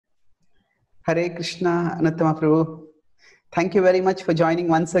Hare Krishna, Anuttama Prabhu. Thank you very much for joining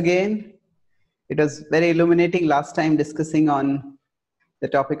once again. It was very illuminating last time discussing on the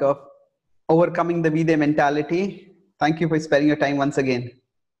topic of overcoming the Vide mentality. Thank you for sparing your time once again.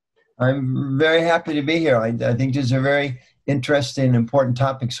 I'm very happy to be here. I think these are very interesting and important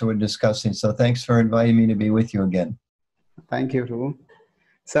topics we're discussing. So thanks for inviting me to be with you again. Thank you, Prabhu.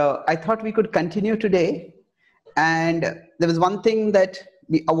 So I thought we could continue today. And there was one thing that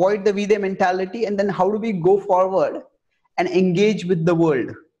we avoid the Vide mentality, and then how do we go forward and engage with the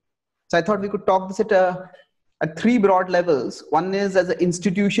world? So I thought we could talk this at three broad levels. One is as an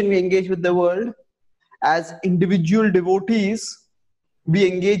institution, we engage with the world. As individual devotees, we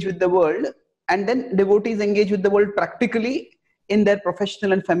engage with the world. And then devotees engage with the world practically in their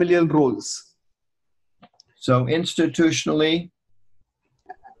professional and familial roles. So institutionally,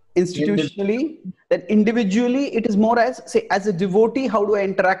 then individually, it is more as, say, as a devotee, how do I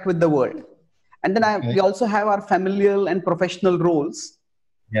interact with the world? And then we also have our familial and professional roles.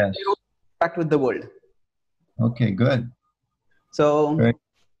 Yes. Interact with the world. Okay, good. So, Great.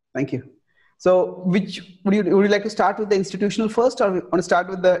 Thank you. So, would you like to start with the institutional first, or want to start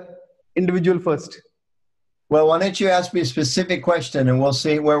with the individual first? Well, why don't you ask me a specific question and we'll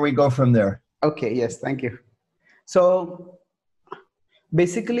see where we go from there. Okay, yes, thank you. So,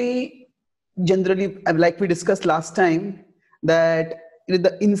 basically, generally, like we discussed last time, that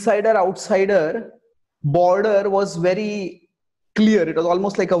the insider-outsider border was very clear. It was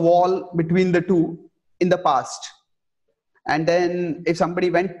almost like a wall between the two in the past. And then if somebody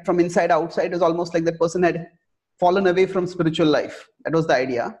went from inside outside, it was almost like that person had fallen away from spiritual life. That was the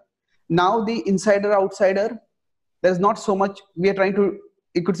idea. Now the insider-outsider, there's not so much, we are trying to,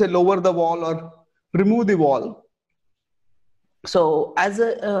 you could say, lower the wall or remove the wall. So as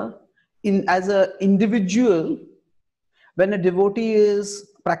an individual, when a devotee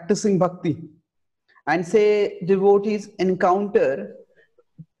is practicing bhakti, and say devotees encounter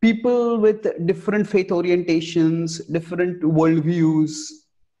people with different faith orientations, different worldviews,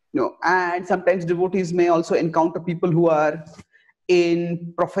 and sometimes devotees may also encounter people who are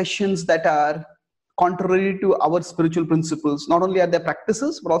in professions that are contrary to our spiritual principles. Not only are their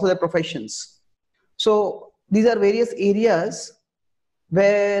practices, but also their professions. So these are various areas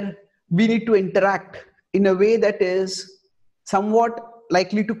where we need to interact in a way that is somewhat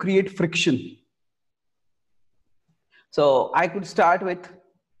likely to create friction. So I could start with,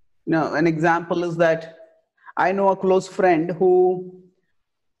 an example is that I know a close friend who,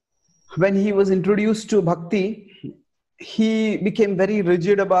 when he was introduced to bhakti, he became very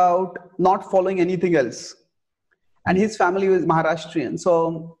rigid about not following anything else. And his family was Maharashtrian.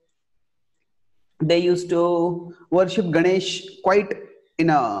 So they used to worship Ganesh quite in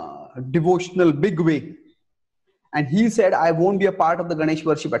a devotional, big way. And he said, I won't be a part of the Ganesh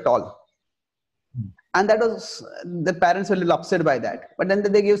worship at all. And that was, the parents were a little upset by that. But then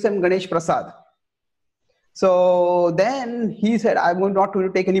they gave some Ganesh prasad. So then he said, I'm not going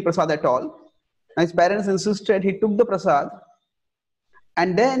to take any prasad at all. And his parents insisted. He took the prasad.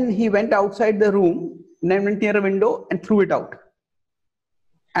 And then he went outside the room, then went near a window and threw it out.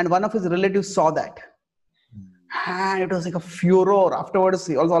 And one of his relatives saw that. And it was like a furor. Afterwards,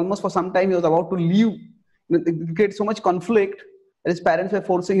 he was almost for some time, he was about to leave. It created so much conflict that his parents were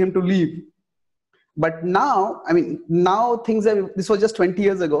forcing him to leave. But now, now things have, this was just 20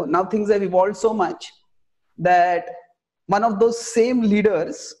 years ago, now things have evolved so much that one of those same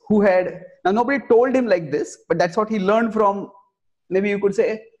leaders who had, now nobody told him like this, but that's what he learned from, maybe you could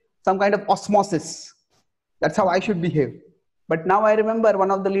say, some kind of osmosis. That's how I should behave. But now I remember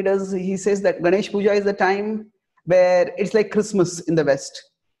one of the leaders, he says that Ganesh Puja is the time where it's like Christmas in the West.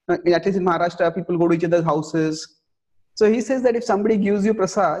 At least in Maharashtra, people go to each other's houses. So he says that if somebody gives you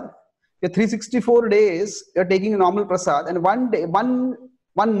prasad, your 364 days, you're taking a normal prasad, and one day, one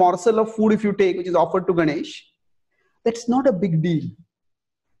morsel of food if you take, which is offered to Ganesh, that's not a big deal.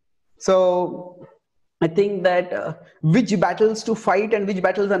 So I think that which battles to fight and which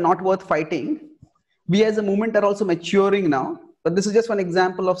battles are not worth fighting, we as a movement are also maturing now. But this is just one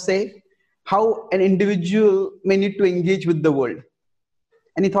example of, say, how an individual may need to engage with the world.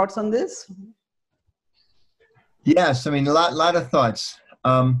 Any thoughts on this? Yes, a lot of thoughts.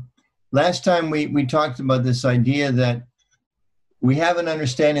 Last time we talked about this idea that we have an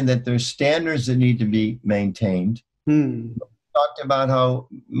understanding that there's standards that need to be maintained. We talked about how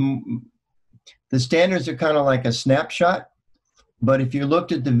the standards are kind of like a snapshot, but if you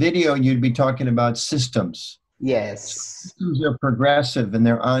looked at the video, you'd be talking about systems. Yes. Systems are progressive and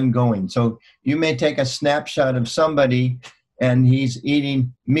they're ongoing. So you may take a snapshot of somebody and he's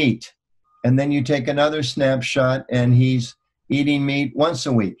eating meat, and then you take another snapshot and he's eating meat once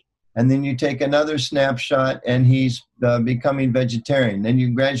a week. And then you take another snapshot and he's becoming vegetarian. Then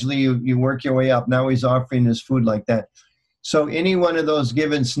you gradually, you work your way up. Now he's offering his food like that. So any one of those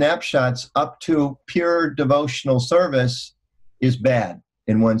given snapshots up to pure devotional service is bad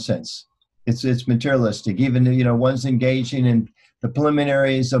in one sense. It's materialistic. Even, you know, one's engaging in the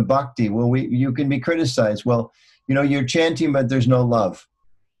preliminaries of bhakti. Well, you can be criticized. Well, you know, you're chanting, but there's no love.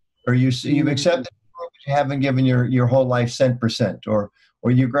 Or you've accepted, but you haven't given your whole life cent percent. Or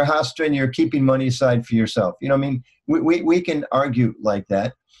you're grahastha and you're keeping money aside for yourself. You know what I mean? We can argue like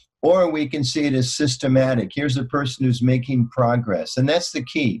that. Or we can see it as systematic. Here's a person who's making progress. And that's the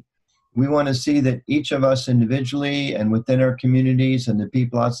key. We want to see that each of us individually and within our communities and the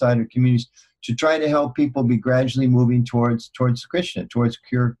people outside our communities to try to help people be gradually moving towards Krishna, towards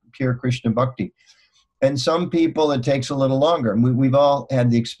pure Krishna bhakti. And some people, it takes a little longer. We've all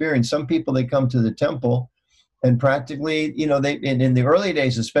had the experience. Some people, they come to the temple and practically, you know, in the early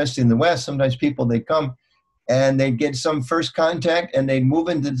days, especially in the West, sometimes people, they come and they get some first contact and they move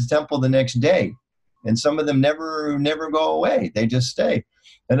into the temple the next day. And some of them never go away. They just stay.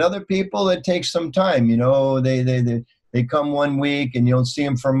 And other people, it takes some time. You know, they come 1 week and you don't see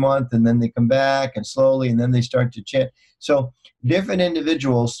them for a month, and then they come back and slowly, and then they start to chant. So different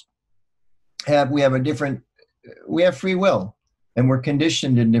individuals we have free will, and we're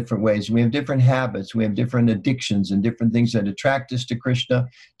conditioned in different ways. We have different habits. We have different addictions and different things that attract us to Krishna,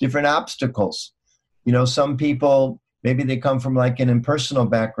 different obstacles. You know, some people, maybe they come from like an impersonal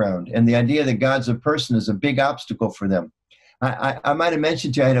background, and the idea that God's a person is a big obstacle for them. I might have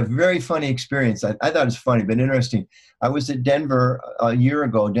mentioned to you, I had a very funny experience. I thought it was funny, but interesting. I was at Denver a year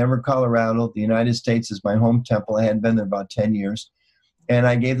ago, Denver, Colorado. The United States is my home temple. I hadn't been there about 10 years. And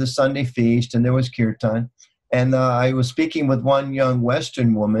I gave the Sunday feast, and there was kirtan. And I was speaking with one young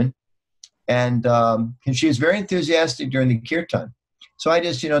Western woman, and she was very enthusiastic during the kirtan. So I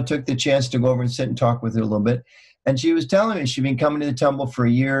just, you know, took the chance to go over and sit and talk with her a little bit. And she was telling me she'd been coming to the temple for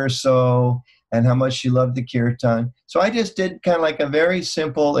a year or so, and how much she loved the kirtan. So I just did kind of like a very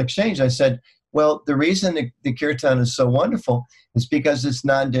simple exchange. I said, well, the reason the kirtan is so wonderful is because it's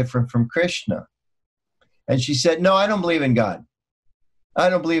non-different from Krishna. And she said, no, I don't believe in God. I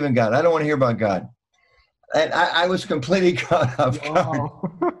don't believe in God. I don't want to hear about God. And I was completely caught off guard.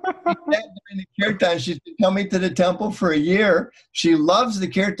 During the kirtan, she's been coming to the temple for a year. She loves the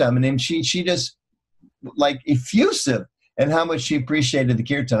kirtan, and she just like effusive and how much she appreciated the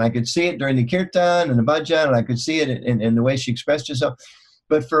kirtan. I could see it during the kirtan and the bhajan, and I could see it in the way she expressed herself.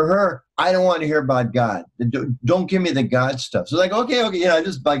 But for her, I don't want to hear about God. Don't give me the God stuff. So like, okay, you know,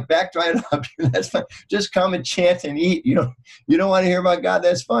 just like back right up. That's fine. Just come and chant and eat. You know, you don't want to hear about God.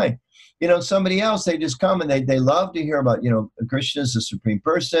 That's fine. You know, somebody else, they just come and they love to hear about, you know, Krishna is the supreme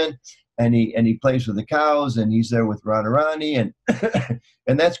person, and he plays with the cows, and he's there with Radharani, and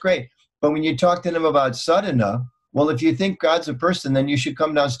and that's great. But when you talk to them about sadhana, well, if you think God's a person, then you should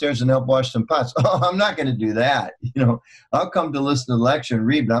come downstairs and help wash some pots. Oh, I'm not going to do that. You know, I'll come to listen to the lecture and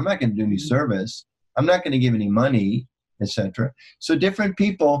read, but I'm not going to do any service. I'm not going to give any money, etc. So different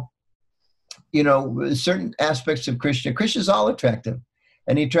people, you know, certain aspects of Krishna is all attractive,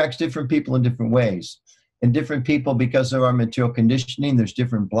 and he attracts different people in different ways. And different people, because of our material conditioning, there's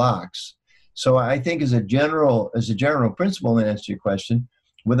different blocks. So I think as a general principle, in answer to your question,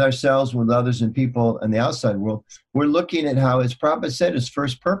 with ourselves, with others, and people in the outside world, we're looking at how, as Prabhupada said, his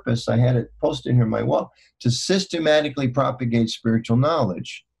first purpose, I had it posted here on my wall, to systematically propagate spiritual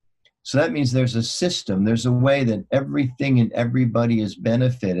knowledge. So that means there's a system, there's a way that everything and everybody is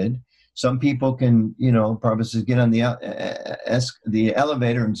benefited. Some people can, you know, Prabhupada says, get on the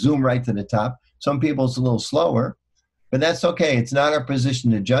elevator and zoom right to the top. Some people it's a little slower, but that's okay. It's not our position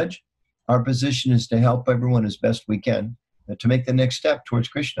to judge. Our position is to help everyone as best we can to make the next step towards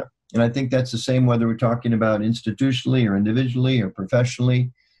Krishna. And I think that's the same whether we're talking about institutionally or individually or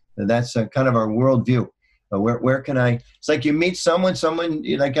professionally. That's kind of our worldview. Where can I, it's like you meet someone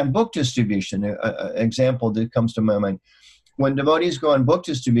like on book distribution, an example that comes to my mind. When devotees go on book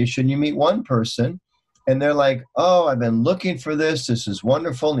distribution, you meet one person and they're like, oh, I've been looking for this. This is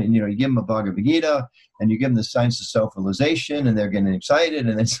wonderful. And, you know, you give them a Bhagavad-Gītā and you give them the science of self-realization and they're getting excited.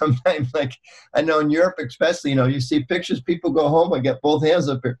 And then sometimes, like, I know in Europe especially, you know, you see pictures, people go home and get both hands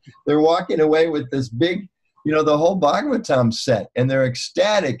up here. They're walking away with this big, you know, the whole Bhagavatam set, and they're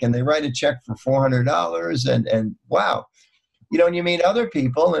ecstatic and they write a check for $400 and wow. You know, and you meet other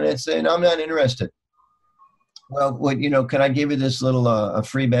people and it's saying, I'm not interested. Well, you know, can I give you this little a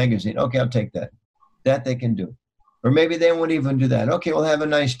free magazine? Okay, I'll take that. That they can do. Or maybe they won't even do that. Okay, well, have a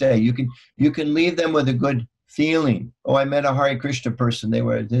nice day. You can leave them with a good feeling. Oh, I met a Hare Krishna person.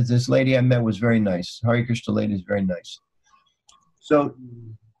 This lady I met was very nice. Hare Krishna lady is very nice. So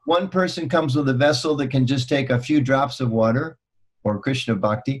one person comes with a vessel that can just take a few drops of water or Krishna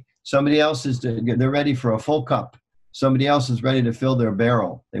Bhakti. Somebody else they're ready for a full cup. Somebody else is ready to fill their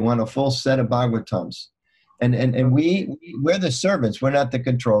barrel. They want a full set of Bhagavatams. And we're the servants. We're not the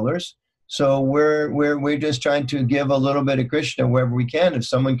controllers. So we're just trying to give a little bit of Krishna wherever we can. If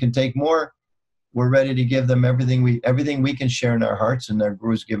someone can take more, we're ready to give them everything we can share in our hearts and our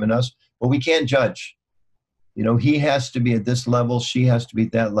Guru's given us. But we can't judge. You know, he has to be at this level. She has to be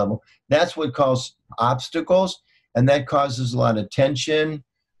at that level. That's what causes obstacles. And that causes a lot of tension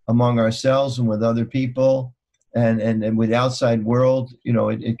among ourselves and with other people and with the outside world. You know,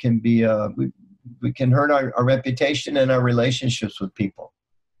 it can be, we can hurt our reputation and our relationships with people.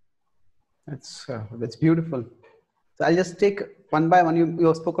 That's beautiful. So I'll just take one by one.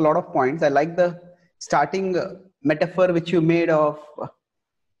 You spoke a lot of points. I like the starting metaphor which you made of,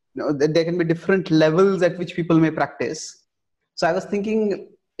 that there can be different levels at which people may practice. So I was thinking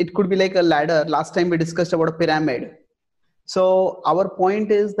it could be like a ladder. Last time we discussed about a pyramid. So our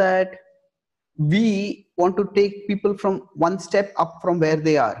point is that we want to take people from one step up from where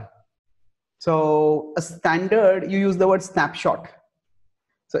they are. So a standard, you use the word snapshot.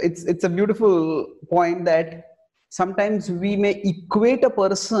 So it's a beautiful point that sometimes we may equate a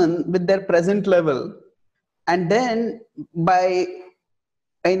person with their present level, and then by,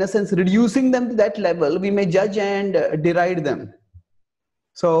 in a sense, reducing them to that level, we may judge and deride them.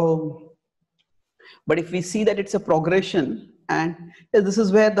 So, but if we see that it's a progression and this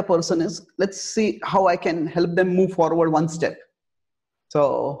is where the person is, let's see how I can help them move forward one step.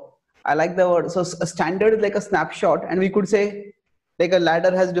 So I like the word. So a standard is like a snapshot, and we could say like a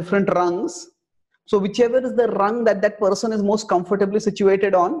ladder has different rungs. So whichever is the rung that that person is most comfortably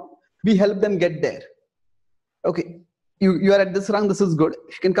situated on, we help them get there. Okay, you are at this rung, this is good.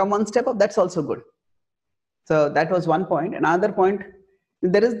 If you can come one step up, that's also good. So that was one point. Another point,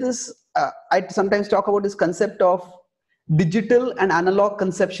 there is this, I sometimes talk about this concept of digital and analog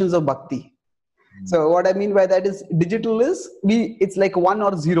conceptions of bhakti. So what I mean by that is digital is, it's like 1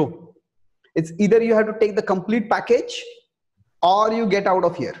 or 0. It's either you have to take the complete package or you get out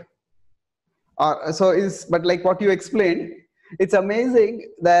of here. But like what you explained, it's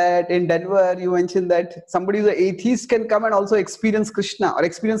amazing that in Delaware you mentioned that somebody who's an atheist can come and also experience Krishna or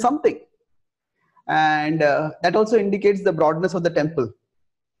experience something. And that also indicates the broadness of the temple.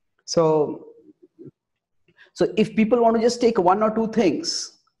 So if people want to just take 1 or 2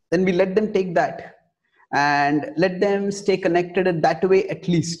 things, then we let them take that and let them stay connected in that way at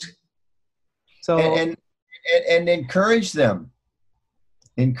least. So and encourage them.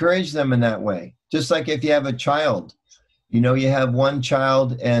 Encourage them in that way. Just like if you have a child, you know, you have one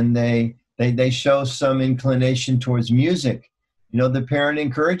child and they show some inclination towards music. You know, the parent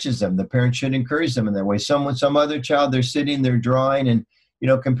encourages them. The parent should encourage them in that way. Some other child, they're sitting, they're drawing, and, you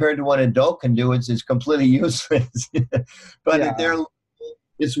know, compared to what an adult can do, it's completely useless. But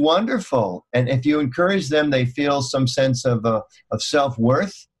it's wonderful. And if you encourage them, they feel some sense of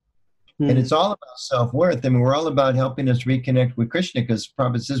self-worth. And it's all about self-worth. I mean, we're all about helping us reconnect with Krishna, because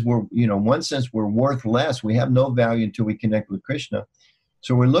Prabhupada says in one sense, we're worth less. We have no value until we connect with Krishna.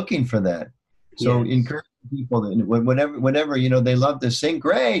 So we're looking for that. So encourage people, whatever, you know, they love to sing,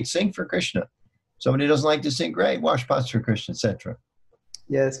 great, sing for Krishna. Somebody doesn't like to sing, great, wash pots for Krishna, etc.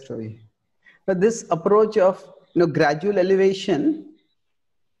 Yes, Ravi. But this approach of, you know, gradual elevation,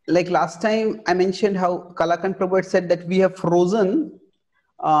 like last time I mentioned how Kalakant Prabhu had said that we have frozen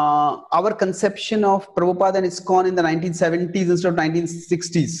our conception of Prabhupada and ISKCON in the 1970s instead of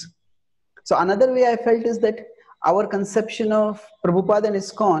 1960s. So another way I felt is that our conception of Prabhupada and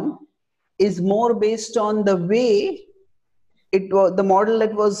ISKCON is more based on the way it was, the model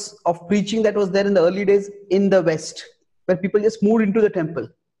that was of preaching that was there in the early days in the West, where people just moved into the temple.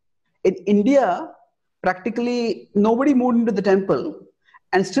 In India, practically nobody moved into the temple,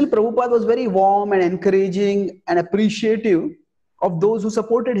 and still Prabhupada was very warm and encouraging and appreciative of those who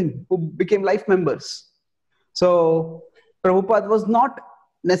supported him, who became life members. So Prabhupada was not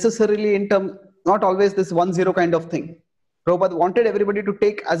necessarily not always this 1-0 kind of thing. Prabhupada wanted everybody to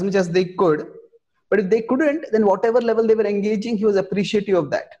take as much as they could, but if they couldn't, then whatever level they were engaging, he was appreciative of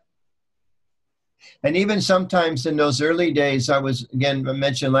that. And even sometimes in those early days, I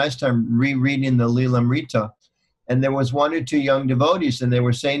mentioned last time, rereading the Lilamrita, and there was 1 or 2 young devotees, and they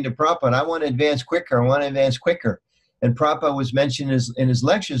were saying to Prabhupada, I want to advance quicker, I want to advance quicker. And Prabhupada was mentioning in his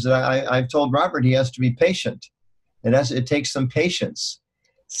lectures that I've told Robert he has to be patient. It takes some patience.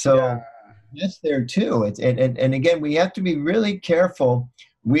 So that's there too. And again, we have to be really careful.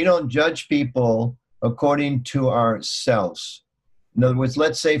 We don't judge people according to ourselves. In other words,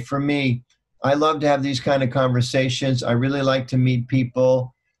 let's say for me, I love to have these kind of conversations. I really like to meet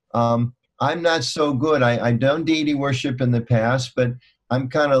people. I'm not so good. I've done deity worship in the past, but I'm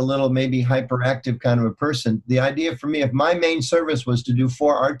kind of a little maybe hyperactive kind of a person. The idea for me, if my main service was to do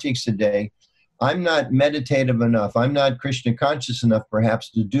 4 artiks a day, I'm not meditative enough. I'm not Krishna conscious enough,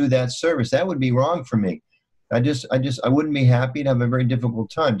 perhaps, to do that service. That would be wrong for me. I wouldn't be happy to have a very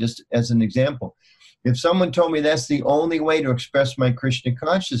difficult time, just as an example. If someone told me that's the only way to express my Krishna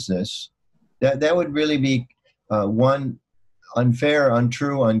consciousness, that would really be, one, unfair,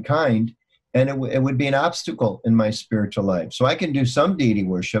 untrue, unkind, and it would be an obstacle in my spiritual life. So I can do some deity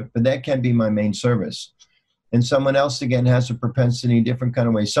worship, but that can't be my main service. And someone else, again, has a propensity, different kind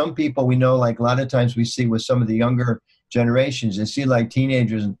of way. Some people we know, like a lot of times we see with some of the younger generations, they see like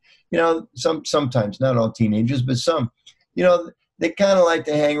teenagers, and, you know, sometimes, not all teenagers, but some, you know, they kind of like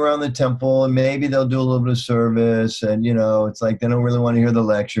to hang around the temple, and maybe they'll do a little bit of service, and, you know, it's like they don't really want to hear the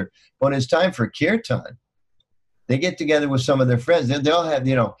lecture. But when it's time for kirtan, they get together with some of their friends. They'll have,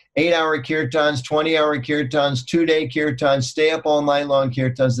 you know, 8-hour kirtans, 20-hour kirtans, 2-day kirtans, stay up all night long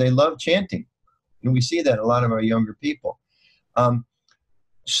kirtans. They love chanting. And we see that in a lot of our younger people.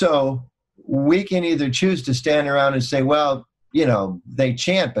 So we can either choose to stand around and say, well, you know, they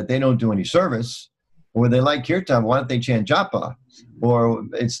chant, but they don't do any service. Or they like kirtan, why don't they chant japa? Or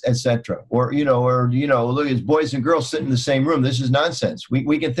etc. Or, you know, look, it's boys and girls sitting in the same room. This is nonsense.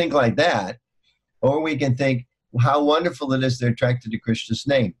 We can think like that. Or we can think, how wonderful it is they're attracted to Krishna's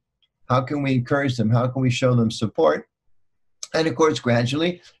name. How can we encourage them? How can we show them support? And of course,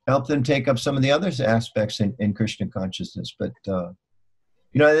 gradually help them take up some of the other aspects in Krishna consciousness. But, you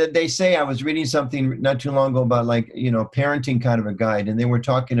know, they say, I was reading something not too long ago about, like, you know, parenting kind of a guide. And they were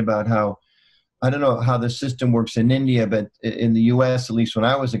talking about how, I don't know how the system works in India, but in the US, at least when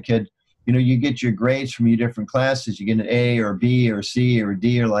I was a kid, you know, you get your grades from your different classes. You get an A or B or C or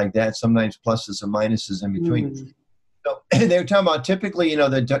D or like that, sometimes pluses and minuses in between. Mm-hmm. So they were talking about typically, you know,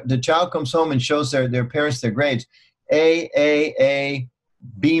 the child comes home and shows their parents their grades. A,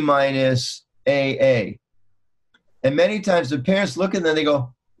 B minus, A. And many times the parents look at them and they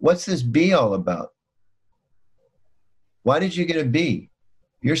go, what's this B all about? Why did you get a B?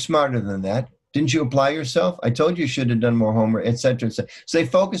 You're smarter than that. Didn't you apply yourself? I told you should have done more homework, et cetera, et cetera. So they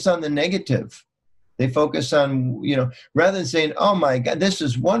focus on the negative. They focus on, you know, rather than saying, oh my God, this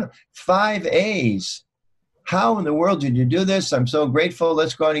is 5 A's. How in the world did you do this? I'm so grateful.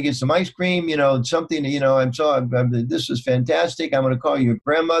 Let's go out and get some ice cream, you know, something, you know, this is fantastic. I'm going to call your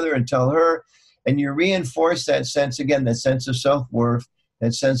grandmother and tell her. And you reinforce that sense, again, that sense of self-worth,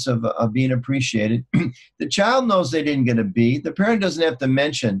 that sense of being appreciated. The child knows they didn't get a B. The parent doesn't have to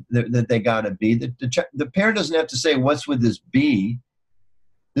mention that they got a B. The parent doesn't have to say, what's with this B?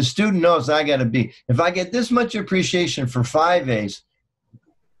 The student knows I got a B. If I get this much appreciation for 5 A's,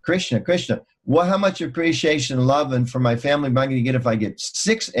 Krishna, well, how much appreciation and love and for my family am I going to get if I get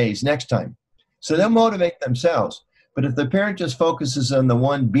 6 A's next time? So they'll motivate themselves. But if the parent just focuses on the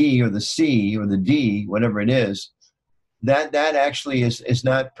 1 B or the C or the D, whatever it is, that actually is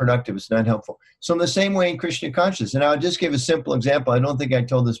not productive. It's not helpful. So in the same way in Krishna consciousness, and I'll just give a simple example. I don't think I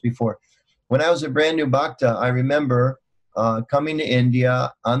told this before. When I was a brand new bhakta, I remember coming to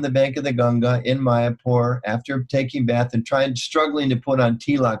India on the bank of the Ganga in Mayapur after taking bath and struggling to put on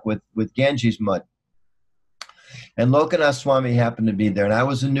tilak with Ganges mud. And Lokanath Swami happened to be there. And I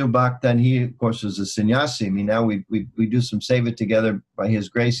was a new bhakta, and he, of course, was a sannyasi. I mean, now we do some seva together by his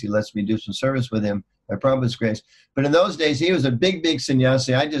grace. He lets me do some service with him by Prabhupada's grace. But in those days, he was a big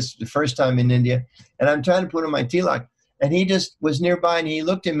sannyasi. The first time in India, and I'm trying to put on my tilak. And he just was nearby, and he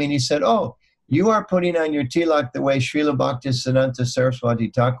looked at me, and he said, oh, you are putting on your tilak the way Srila Bhaktisiddhanta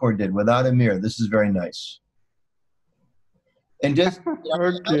Saraswati Thakur did, without a mirror. This is very nice. And just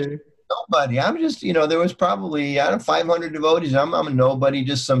okay. Nobody. I'm just, you know, there was probably, 500 devotees. I'm a nobody,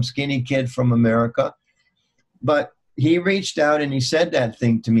 just some skinny kid from America. But he reached out and he said that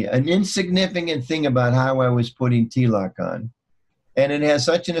thing to me, an insignificant thing about how I was putting tilak on. And it has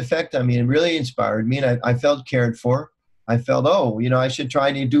such an effect on me. It really inspired me. And I felt cared for. I felt, oh, you know, I should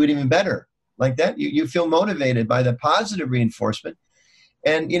try to do it even better. Like that, you feel motivated by the positive reinforcement.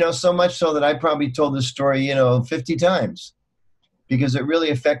 And, you know, so much so that I probably told this story, 50 times. Because it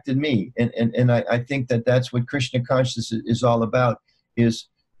really affected me. And I think that's what Krishna consciousness is all about, is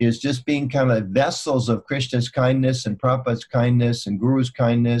just being kind of vessels of Krishna's kindness and Prabhupada's kindness and Guru's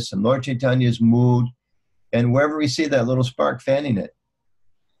kindness and Lord Chaitanya's mood. And wherever we see that little spark, fanning it.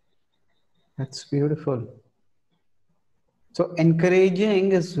 That's beautiful. So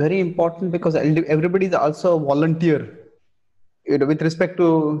encouraging is very important, because everybody is also a volunteer. With respect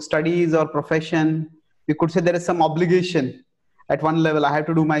to studies or profession, you could say there is some obligation. At one level, I have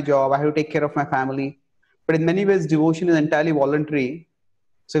to do my job, I have to take care of my family. But in many ways, devotion is entirely voluntary.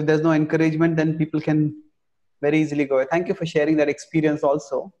 So if there's no encouragement, then people can very easily go away. Thank you for sharing that experience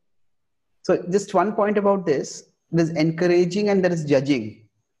also. So just one point about this, there's encouraging and there is judging.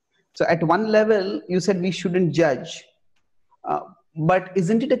 So at one level, you said we shouldn't judge. But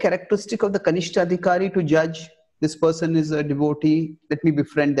isn't it a characteristic of the Kanishta Adhikari to judge? This person is a devotee, let me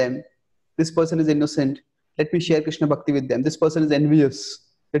befriend them. This person is innocent, let me share Krishna Bhakti with them. This person is envious,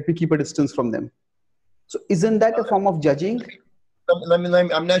 let me keep a distance from them. So isn't that a form of judging?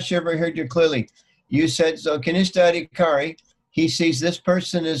 I'm not sure if I heard you clearly. You said, so Kanishta Adhikari, he sees this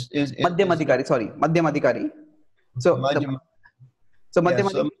person is Madhyam Adhikari, sorry, Madhyam Adhikari. So Madhyam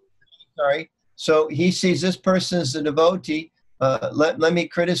Adhikari. Sorry. So he sees this person as a devotee. Let me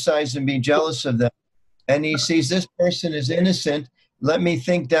criticize and be jealous of them. And he sees this person as innocent. Let me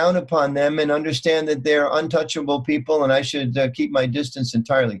think down upon them and understand that they're untouchable people, and I should keep my distance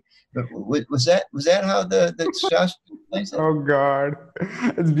entirely. But was that how the Shastra plays it? Oh God,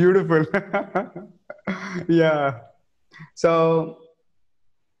 it's beautiful. Yeah. So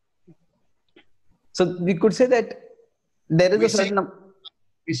we could say that there is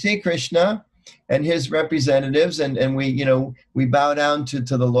we see Krishna and his representatives, and we bow down to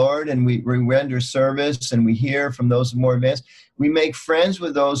the Lord, and we render service, and we hear from those more advanced. We make friends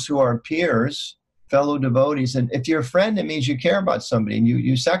with those who are peers, fellow devotees, and if you're a friend, it means you care about somebody, and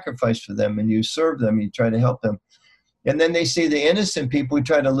you sacrifice for them, and you serve them, you try to help them. And then they see the innocent people, we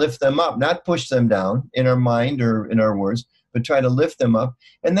try to lift them up, not push them down in our mind or in our words, but try to lift them up.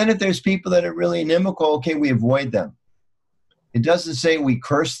 And then if there's people that are really inimical, okay, we avoid them. It doesn't say we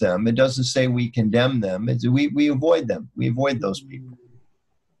curse them. It doesn't say we condemn them. We avoid them. We avoid those people.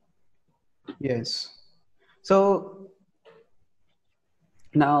 Yes. So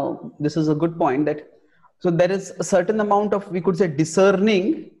now this is a good point so there is a certain amount of, we could say,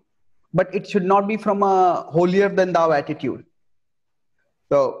 discerning, but it should not be from a holier than thou attitude.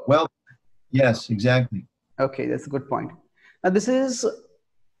 So, well, yes, exactly. Okay, that's a good point. Now this is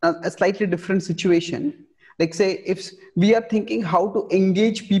a slightly different situation. Like say, if we are thinking how to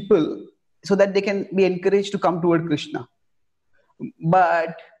engage people so that they can be encouraged to come toward Krishna.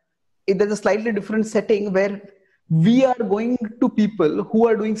 But there's a slightly different setting where we are going to people who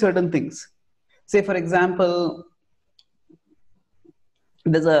are doing certain things. Say, for example,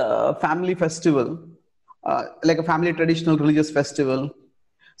 there's a family festival, like a family traditional religious festival.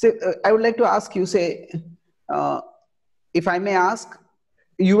 So I would like to ask you, say, if I may ask,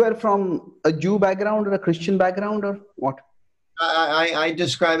 you are from a Jew background or a Christian background or what? I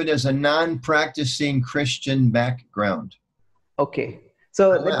describe it as a non-practicing Christian background. Okay.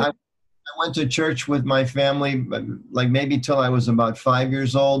 So I went to church with my family, like maybe till I was about 5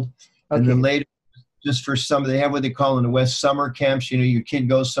 years old. Okay. And then later, just for some, they have what they call in the West summer camps. Your kid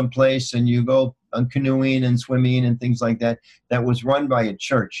goes someplace and you go on canoeing and swimming and things like that. That was run by a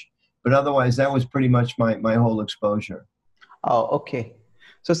church. But otherwise, that was pretty much my whole exposure. Oh, okay.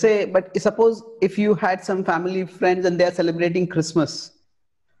 So but suppose if you had some family friends and they're celebrating Christmas.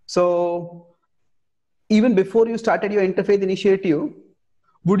 So even before you started your interfaith initiative,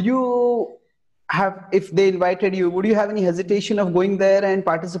 would you have, if they invited you, would you have any hesitation of going there and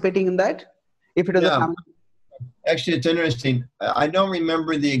participating in that? If it was a family? Actually, it's interesting. I don't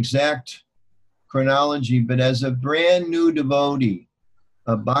remember the exact chronology, but as a brand new devotee,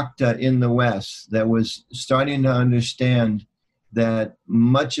 a bhakta in the West that was starting to understand that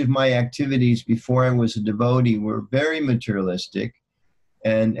much of my activities before I was a devotee were very materialistic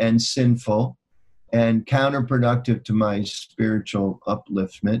and sinful and counterproductive to my spiritual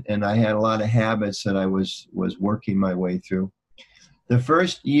upliftment. And I had a lot of habits that I was working my way through. The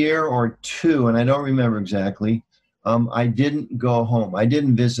first year or two, and I don't remember exactly, I didn't go home. I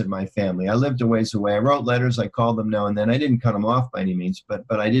didn't visit my family. I lived a ways away. I wrote letters. I called them now and then. I didn't cut them off by any means, but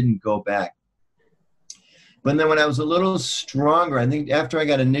I didn't go back. But then when I was a little stronger, I think after I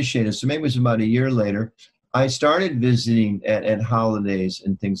got initiated, so maybe it was about a year later, I started visiting at holidays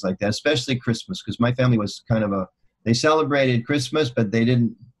and things like that, especially Christmas, because my family was kind of they celebrated Christmas, but they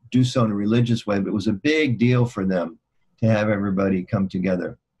didn't do so in a religious way. But it was a big deal for them to have everybody come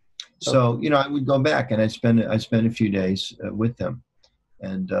together. So, I would go back and I'd spend a few days with them.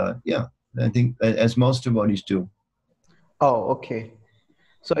 And I think as most devotees do. Oh, okay.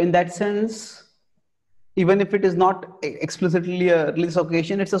 So in that sense, even if it is not explicitly a religious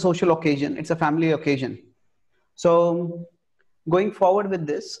occasion, it's a social occasion, it's a family occasion. So going forward with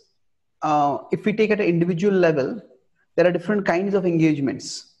this, if we take at an individual level, there are different kinds of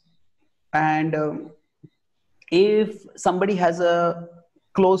engagements. And if somebody has a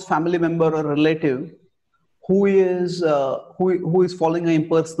close family member or relative who is following an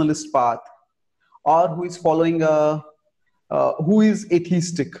impersonalist path, or who is following a who is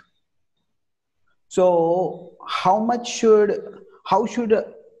atheistic. So how should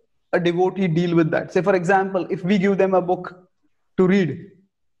a devotee deal with that? Say, for example, if we give them a book to read,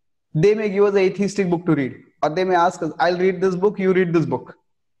 they may give us an atheistic book to read, or they may ask us, I'll read this book, you read this book.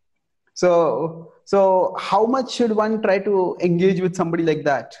 So how much should one try to engage with somebody like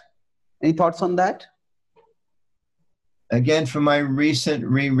that? Any thoughts on that? Again, from my recent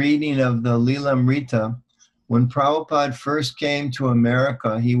rereading of the Lilamrita, when Prabhupada first came to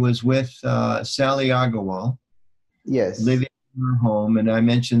America, he was with Sally Agarwal. Yes. Living in her home. And I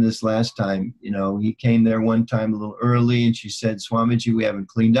mentioned this last time. You know, he came there one time a little early and she said, Swamiji, we haven't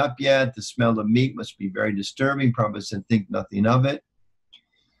cleaned up yet. The smell of meat must be very disturbing. Prabhupada said, think nothing of it.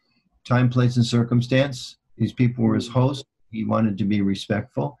 Time, place, and circumstance. These people were his hosts. He wanted to be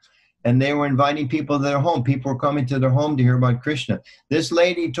respectful. And they were inviting people to their home. People were coming to their home to hear about Krishna. This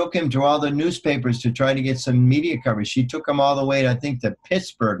lady took him to all the newspapers to try to get some media coverage. She took him all the way, I think, to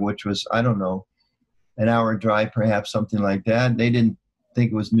Pittsburgh, which was, I don't know, an hour drive, perhaps, something like that. They didn't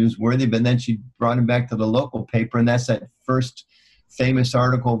think it was newsworthy, but then she brought him back to the local paper, and that's that first famous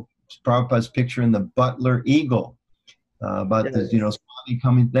article, Prabhupada's picture in the Butler Eagle, about yes. the, Swami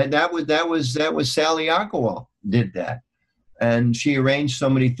coming. That was Sally Agarwal did that. And she arranged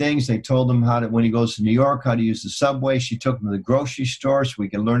so many things. They told him how to, when he goes to New York, how to use the subway. She took him to the grocery store so we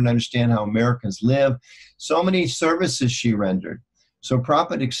can learn to understand how Americans live. So many services she rendered. So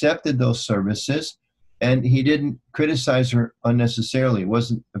Prabhupada accepted those services, and he didn't criticize her unnecessarily. It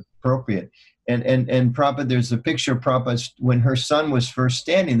wasn't appropriate. And Prabhupada, there's a picture of Prabhupada when her son was first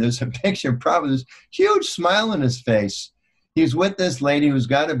standing. There's a picture of Prabhupada, this huge smile on his face. He's with this lady who's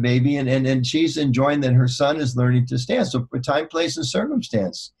got a baby, and she's enjoying that her son is learning to stand. So for time, place, and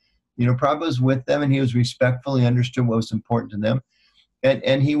circumstance, Prabhupada was with them, and he was respectful. He understood what was important to them.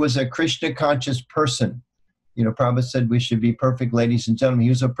 And he was a Krishna-conscious person. Prabhupada said we should be perfect ladies and gentlemen. He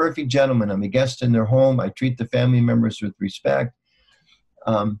was a perfect gentleman. I'm a guest in their home. I treat the family members with respect.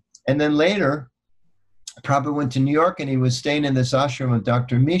 And then later, Prabhupada went to New York, and he was staying in this ashram of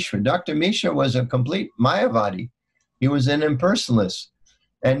Dr. Mishra. Dr. Mishra was a complete Mayavadi. He was an impersonalist,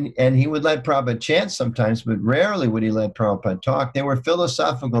 and he would let Prabhupada chant sometimes, but rarely would he let Prabhupada talk. They were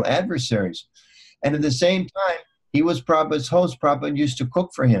philosophical adversaries. And at the same time, he was Prabhupada's host. Prabhupada used to cook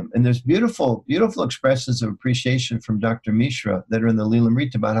for him. And there's beautiful, beautiful expressions of appreciation from Dr. Mishra that are in the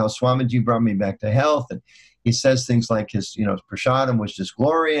Lilamrita about how Swamiji brought me back to health. And he says things like his, prasadam was just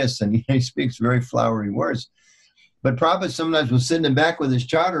glorious, and he speaks very flowery words. But Prabhupada sometimes was sitting back with his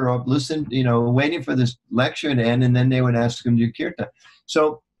charter up, waiting for this lecture to end, and then they would ask him to do kirtan.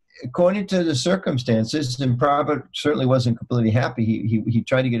 So according to the circumstances, and Prabhupada certainly wasn't completely happy. He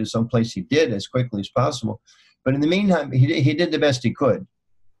tried to get to some place he did as quickly as possible. But in the meantime, he did the best he could.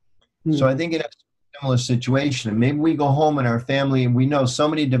 Mm-hmm. So I think it's a similar situation. Maybe we go home in our family and we know so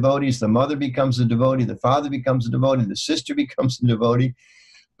many devotees. The mother becomes a devotee, the father becomes a devotee, the sister becomes a devotee.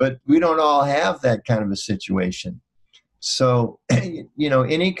 But we don't all have that kind of a situation. So,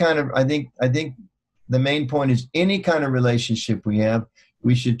 any kind of, I think the main point is any kind of relationship we have,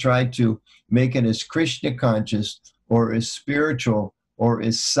 we should try to make it as Krishna conscious or as spiritual or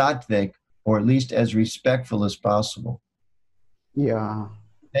as sattvic or at least as respectful as possible. Yeah.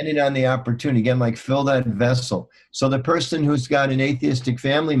 Depending on the opportunity, again, like fill that vessel. So the person who's got an atheistic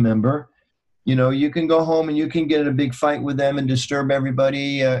family member, you can go home and you can get in a big fight with them and disturb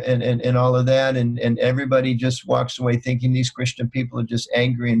everybody and all of that. And everybody just walks away thinking these Christian people are just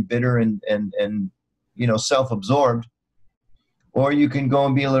angry and bitter and self-absorbed. Or you can go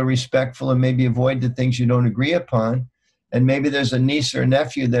and be a little respectful and maybe avoid the things you don't agree upon. And maybe there's a niece or a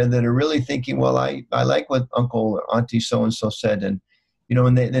nephew there that are really thinking, well, I like what uncle or auntie so-and-so said. And,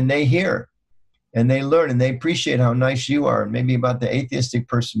 and they hear. And they learn and they appreciate how nice you are. Maybe about the atheistic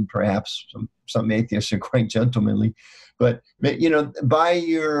person, perhaps. Some atheists are quite gentlemanly. But, by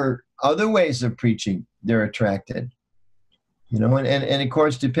your other ways of preaching, they're attracted. And of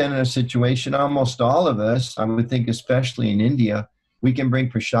course, depending on the situation, almost all of us, I would think especially in India, we can bring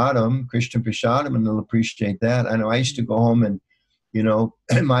prasadam, Krishna prasadam, and they'll appreciate that. I know I used to go home and,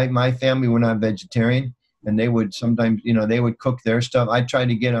 my family were not vegetarian. And they would sometimes, they would cook their stuff. I'd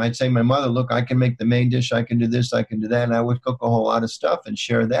say, my mother, look, I can make the main dish. I can do this, I can do that. And I would cook a whole lot of stuff and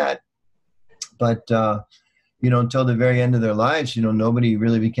share that. But, until the very end of their lives, nobody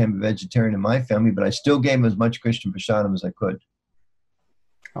really became a vegetarian in my family. But I still gave them as much Krishna prasadam as I could.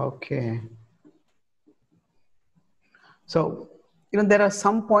 Okay. So, there are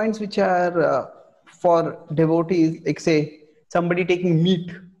some points which are for devotees, like say, somebody taking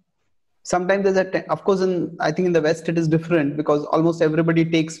meat. Sometimes there's of course, I think in the West it is different because almost everybody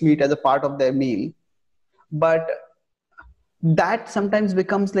takes meat as a part of their meal. But that sometimes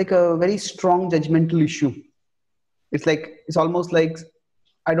becomes like a very strong judgmental issue. It's almost like,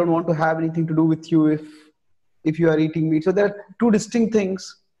 I don't want to have anything to do with you if you are eating meat. So there are two distinct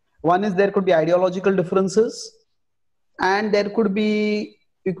things. One is there could be ideological differences, and there could be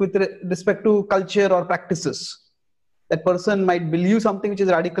with respect to culture or practices. That person might believe something which is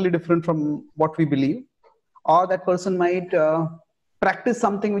radically different from what we believe, or that person might practice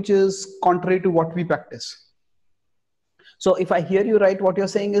something which is contrary to what we practice. So if I hear you right, what you're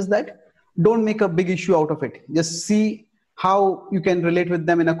saying is that don't make a big issue out of it. Just see how you can relate with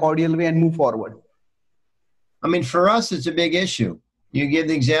them in a cordial way and move forward. I mean, for us, it's a big issue. You give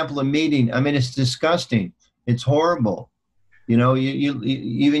the example of meeting. I mean, it's disgusting. It's horrible. You know,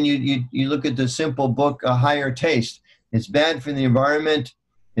 you look at the simple book, A Higher Taste. It's bad for the environment.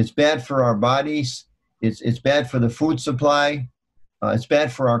 It's bad for our bodies. It's bad for the food supply. It's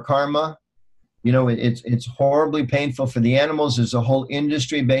bad for our karma. You know, it's horribly painful for the animals. There's a whole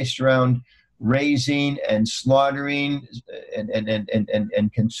industry based around raising and slaughtering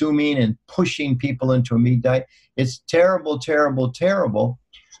and consuming and pushing people into a meat diet. It's terrible, terrible, terrible.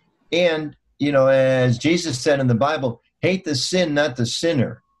 And, you know, as Jesus said in the Bible, hate the sin, not the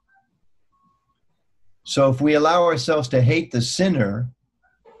sinner. So if we allow ourselves to hate the sinner,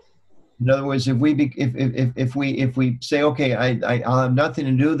 in other words, if we say, okay, I'll have nothing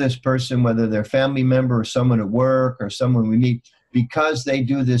to do with this person, whether they're a family member or someone at work or someone we meet, because they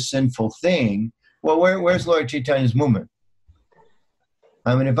do this sinful thing, well, where's Lord Chaitanya's movement?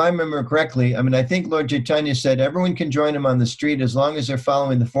 I mean, if I remember correctly, I mean, I think Lord Chaitanya said everyone can join him on the street as long as they're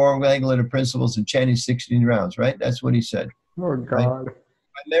following the 4 regulative principles and chanting 16 rounds, right? That's what he said. Oh, God. Right?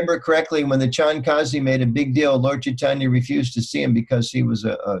 I remember correctly, when the Chandkazi made a big deal, Lord Chaitanya refused to see him because he was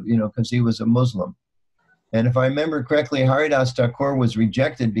a Muslim. And if I remember correctly, Haridas Thakur was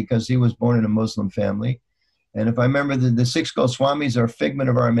rejected because he was born in a Muslim family. And if I remember, the 6 Goswamis are a figment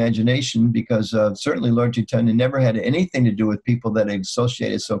of our imagination, because certainly Lord Chaitanya never had anything to do with people that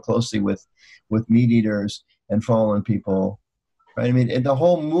associated so closely with meat eaters and fallen people. Right? I mean, the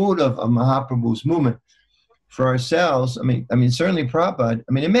whole mood of Mahaprabhu's movement for ourselves, I mean, certainly Prabhupada,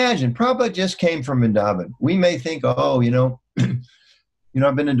 I mean, imagine, Prabhupada just came from Vrindavan. We may think, oh, you know,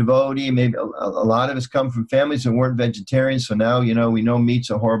 I've been a devotee, maybe a lot of us come from families that weren't vegetarians, so now, you know, we know meat's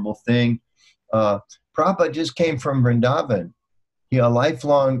a horrible thing. Prabhupada just came from Vrindavan. He a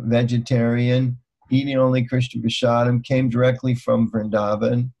lifelong vegetarian, eating only Krishna Prasadam, came directly from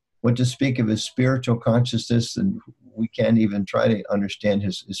Vrindavan. What to speak of his spiritual consciousness, and we can't even try to understand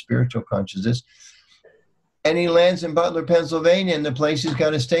his spiritual consciousness. And he lands in Butler, Pennsylvania, and the place he's got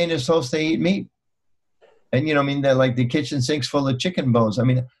to stay in his house, they eat meat. And, you know, I mean, they're like the kitchen sink's full of chicken bones. I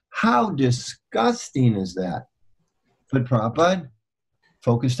mean, how disgusting is that? But Prabhupada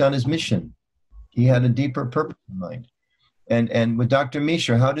focused on his mission. He had a deeper purpose in mind. And with Dr.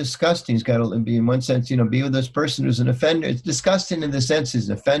 Mishra, how disgusting. He's got to be, in one sense, you know, be with this person who's an offender. It's disgusting in the sense he's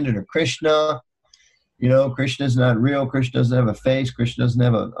an offender to Krishna. You know, Krishna's not real. Krishna doesn't have a face. Krishna doesn't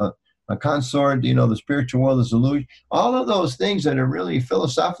have a consort. You know, the spiritual world is illusion. All of those things that are really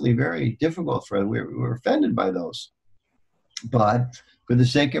philosophically very difficult for us. We're offended by those. But for the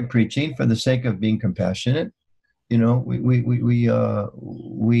sake of preaching, for the sake of being compassionate, you know,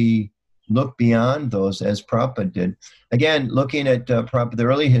 we look beyond those, as Prabhupada did. Again, looking at Prabhupada, the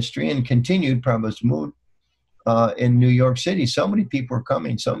early history, and continued Prabhupada's mood in New York City. So many people were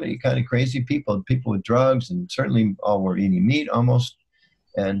coming, so many kind of crazy people with drugs, and certainly all were eating meat almost.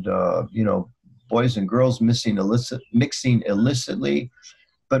 And, you know, boys and girls mixing illicitly.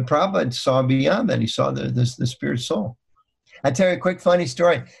 But Prabhupada saw beyond that. He saw the spirit soul. I'll tell you a quick funny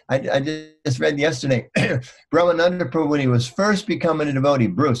story. I just read yesterday. Brahmananda Prabhu, when he was first becoming a devotee,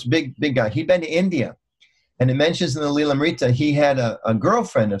 Bruce, big guy, he'd been to India. And it mentions in the Lilamrita, he had a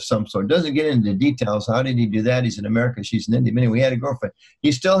girlfriend of some sort. Doesn't get into details. How did he do that? He's in America, she's in India. Anyway, he had a girlfriend.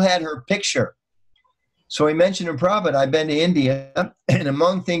 He still had her picture. So he mentioned to Prabhupada, I've been to India. And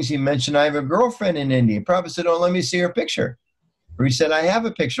among things he mentioned, I have a girlfriend in India. Prabhupada said, oh, let me see her picture. Or he said, I have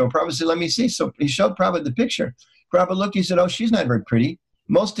a picture. Prabhupada said, let me see. So he showed Prabhupada the picture. Prabhupada looked, he said, oh, she's not very pretty.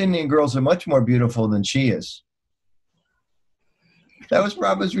 Most Indian girls are much more beautiful than she is. That was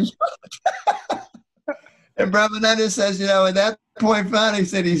Prabhupada's response. And Brahmananda says, you know, at that point, he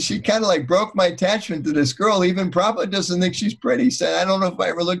said, she kind of like broke my attachment to this girl. Even Prabhupada doesn't think she's pretty. He said, I don't know if I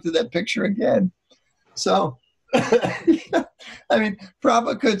ever looked at that picture again. So, I mean,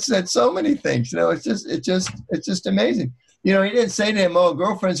 Prabhupada could have said so many things. You know, it's just amazing. You know, he didn't say to him, oh,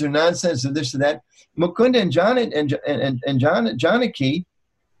 girlfriends are nonsense or this or that. Mukunda and Janaki,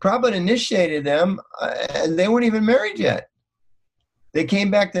 Prabhupada initiated them, and they weren't even married yet. They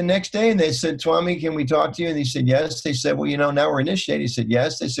came back the next day and they said, Swami, can we talk to you? And he said, yes. They said, well, you know, now we're initiated. He said,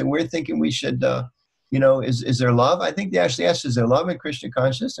 yes. They said, we're thinking we should, you know, is there love? I think they actually asked, is there love in Krishna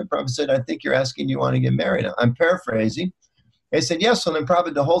consciousness? And Prabhupada said, I think you're asking, do you want to get married? I'm paraphrasing. They said, yes. So then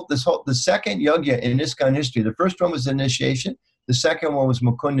Prabhupada, the second yajna in ISKCON history, the first one was initiation. The second one was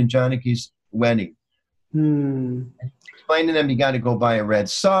Mukund and Janaki's wedding. Explaining to them, you got to go buy a red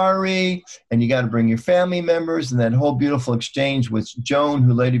sari, and you got to bring your family members, and that whole beautiful exchange with Joan,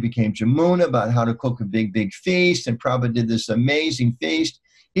 who later became Jamuna, about how to cook a big, big feast, and Prabhupada did this amazing feast.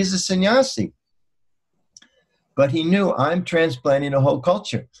 He's a sannyasi. But he knew, I'm transplanting a whole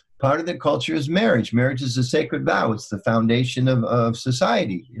culture. Part of the culture is marriage. Marriage is a sacred vow. It's the foundation of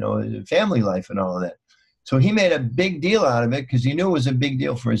society, you know, family life and all of that. So he made a big deal out of it because he knew it was a big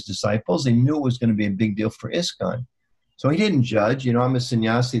deal for his disciples. He knew it was going to be a big deal for ISKCON. So he didn't judge. You know, I'm a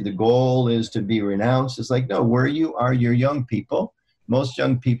sannyasi. The goal is to be renounced. It's like, no, where you are, you're young people. Most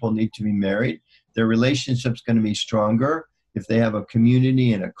young people need to be married. Their relationship's going to be stronger if they have a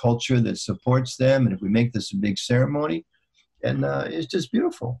community and a culture that supports them. And if we make this a big ceremony, and it's just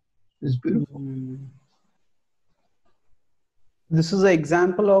beautiful. It's beautiful. This is an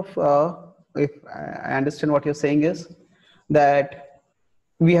example of, if I understand what you're saying is, that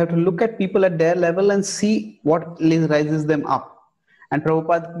we have to look at people at their level and see what rises them up. And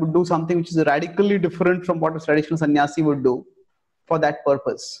Prabhupada would do something which is radically different from what a traditional sannyasi would do for that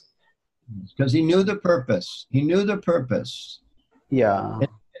purpose. Because he knew the purpose. He knew the purpose. Yeah. And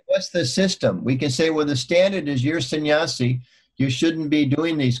what's the system? We can say, well, the standard is you're sannyasi. You shouldn't be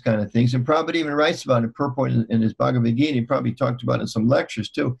doing these kind of things. And Prabhupada even writes about it, purport in his Bhagavad-Gītā. He probably talked about it in some lectures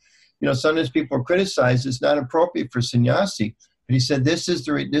too. You know, sometimes people criticize it's not appropriate for sannyasi. But he said this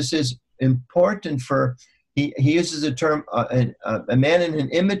is important for, he uses the term a man in an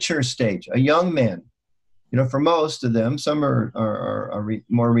immature stage, a young man. You know, for most of them, some are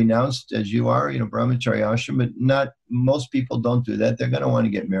more renounced as you are, you know, brahmachari ashram, but not, most people don't do that. They're going to want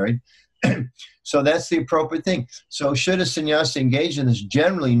to get married. So that's the appropriate thing. So should a sannyasi engage in this?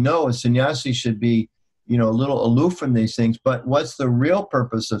 Generally, no, a sannyasi should be, you know, a little aloof from these things. But what's the real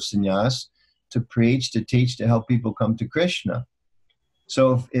purpose of sannyas? To preach, to teach, to help people come to Krishna.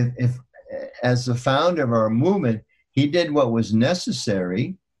 So if as the founder of our movement, he did what was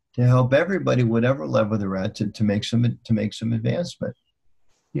necessary to help everybody, whatever level they're at, to make some advancement.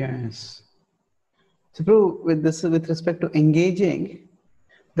 Yes. So, Prabhu, with respect to engaging,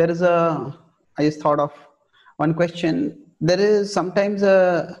 there is I just thought of one question. There is sometimes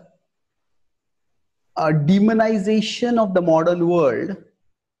a demonization of the modern world,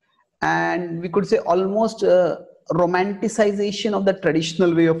 and we could say almost a romanticization of the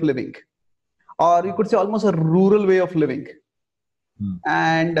traditional way of living, or you could say almost a rural way of living.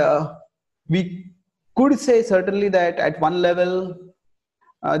 And we could say certainly that at one level,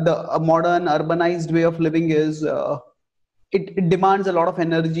 a modern urbanized way of living is, it demands a lot of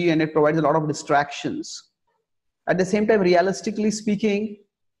energy and it provides a lot of distractions. At the same time, realistically speaking,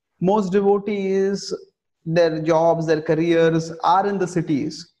 most devotees, their jobs, their careers are in the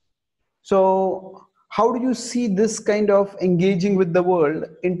cities. So how do you see this kind of engaging with the world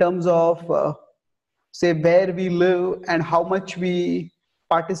in terms of, say, where we live and how much we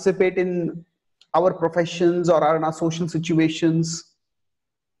participate in our professions or in our social situations?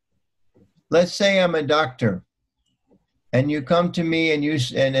 Let's say I'm a doctor and you come to me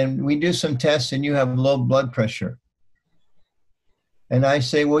and we do some tests and you have low blood pressure. And I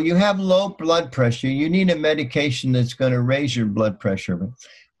say, well, you have low blood pressure. You need a medication that's going to raise your blood pressure.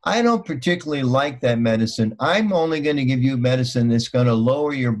 I don't particularly like that medicine. I'm only going to give you medicine that's going to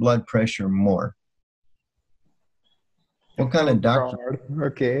lower your blood pressure more. What kind of doctor?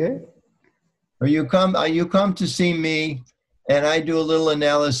 Okay. Or you come to see me and I do a little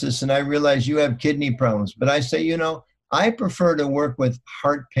analysis and I realize you have kidney problems. But I say, you know, I prefer to work with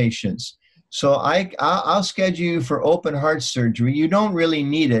heart patients. So I'll schedule you for open heart surgery. You don't really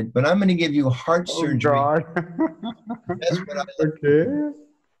need it, but I'm going to give you heart surgery. God. That's what I look Okay. for.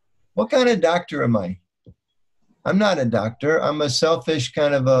 What kind of doctor am I? I'm not a doctor. I'm a selfish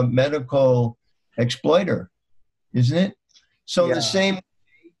kind of a medical exploiter, isn't it? So Yeah. the same,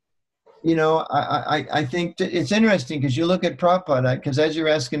 you know, I think it's interesting because you look at Prabhupada, because as you're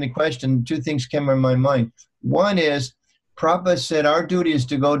asking the question, two things came in my mind. One is, Prabhupada said our duty is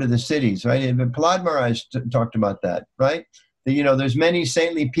to go to the cities, right? And Prahlad Maharaj talked about that, right? That, you know, there's many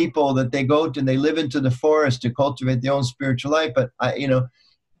saintly people that they go to and they live into the forest to cultivate their own spiritual life. But, you know,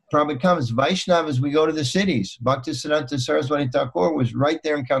 Prabhupada comes, Vaishnavas, we go to the cities. Bhaktisiddhanta Saraswati Thakur was right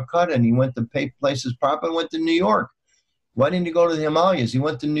there in Calcutta and he went to places. Prabhupada went to New York. Why didn't he go to the Himalayas? He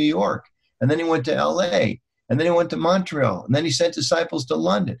went to New York and then he went to LA. And then he went to Montreal. And then he sent disciples to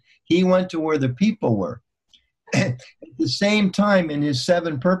London. He went to where the people were. At the same time, in his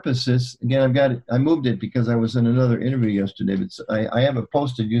 7 purposes, again, I've got it, I moved it because I was in another interview yesterday, but I have it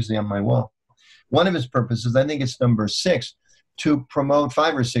posted usually on my wall. One of his purposes, I think it's number 6, to promote,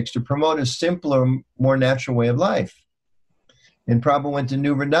 5 or 6, to promote a simpler, more natural way of life. And Prabhu went to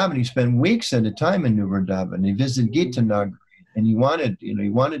New Vrindavan. He spent weeks at a time in New Vrindavan. He visited Gita Nagari, and he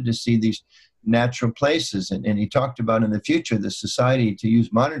wanted to see these natural places. And he talked about in the future, the society, to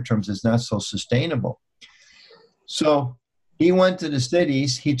use modern terms, is not so sustainable. So he went to the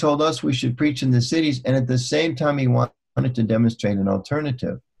cities. He told us we should preach in the cities, and at the same time, he wanted to demonstrate an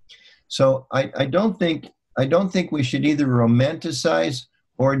alternative. So I don't think we should either romanticize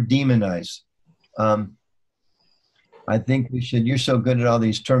or demonize. I think we should. You're so good at all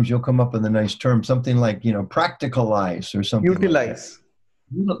these terms. You'll come up with a nice term, something like practicalize or something. Utilize.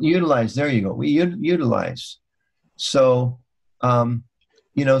 Like utilize. There you go. We utilize. So. Some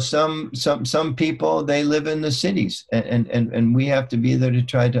people, they live in the cities, and we have to be there to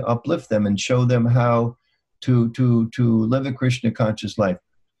try to uplift them and show them how to live a Krishna conscious life.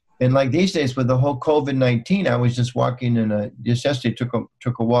 And like these days with the whole COVID-19, I was just walking just yesterday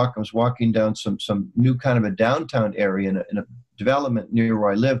took a walk. I was walking down some new kind of a downtown area in a development near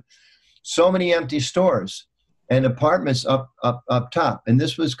where I live. So many empty stores and apartments up top. And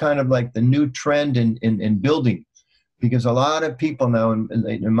this was kind of like the new trend in building. Because a lot of people now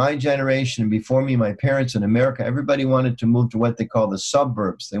in my generation and before me, my parents in America, everybody wanted to move to what they call the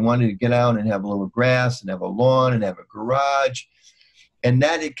suburbs. They wanted to get out and have a little grass and have a lawn and have a garage. And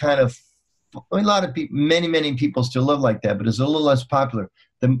that it kind of, a lot of people, many people still live like that, but it's a little less popular.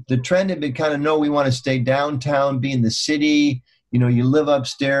 The trend had been kind of, no, we want to stay downtown, be in the city. You live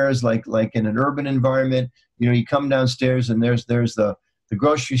upstairs like in an urban environment. You come downstairs and there's the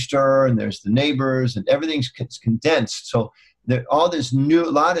grocery store and there's the neighbors and everything's condensed. So all this a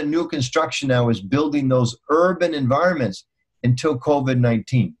lot of new construction now is building those urban environments until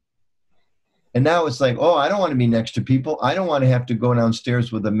COVID-19. And now it's like, oh, I don't want to be next to people. I don't want to have to go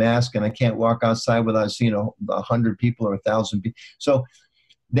downstairs with a mask and I can't walk outside without seeing 100 people or 1,000 people. So,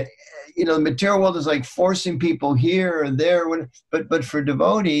 the material world is like forcing people here or there. But for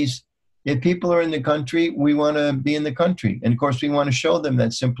devotees, if people are in the country, we want to be in the country. And of course, we want to show them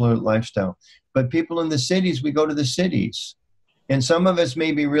that simpler lifestyle. But people in the cities, we go to the cities. And some of us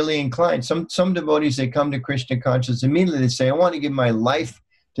may be really inclined. Some devotees, they come to Krishna consciousness immediately. They say, I want to give my life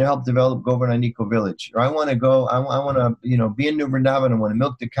to help develop Govardhan Eco Village. Or I want to go, I want to, be in New Vrindavan. I want to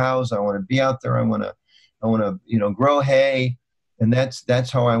milk the cows. I want to be out there. I want to, grow hay. And that's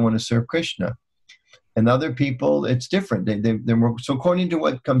how I want to serve Krishna. And other people, it's different. They're more, so according to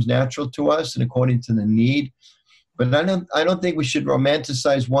what comes natural to us and according to the need. But I don't think we should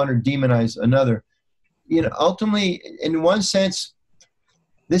romanticize one or demonize another. Ultimately, in one sense,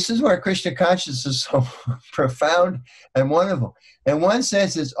 this is where Krishna consciousness is so profound and wonderful. In one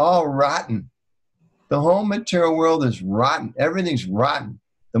sense, it's all rotten. The whole material world is rotten. Everything's rotten.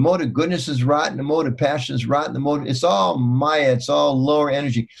 The mode of goodness is rotten. The mode of passion is rotten. It's all Maya. It's all lower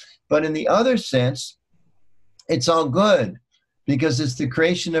energy. But in the other sense, it's all good because it's the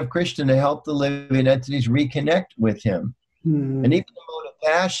creation of Krishna to help the living entities reconnect with him. And even the mode of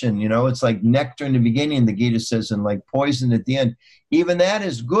passion, it's like nectar in the beginning, the Gita says, and like poison at the end. Even that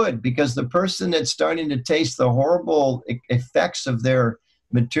is good because the person that's starting to taste the horrible effects of their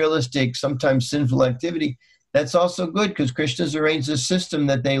materialistic, sometimes sinful activity, that's also good because Krishna's arranged a system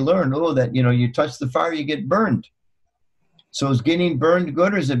that they learn. That, you touch the fire, you get burned. So is getting burned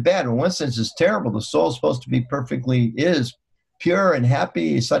good or is it bad? In one sense, it's terrible. The soul is supposed to be is pure and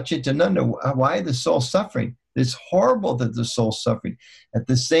happy, Satchitananda. Why the soul suffering? It's horrible that the soul's suffering. At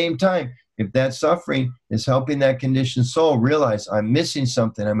the same time, if that suffering is helping that conditioned soul realize I'm missing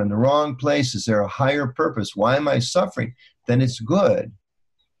something, I'm in the wrong place, is there a higher purpose? Why am I suffering? Then it's good.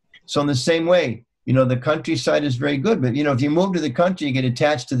 So in the same way, the countryside is very good, but if you move to the country, you get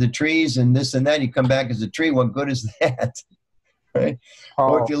attached to the trees and this and that, you come back as a tree, what good is that? Right? Oh.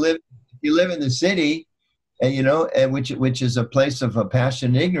 Or if you live in the city, and which is a place of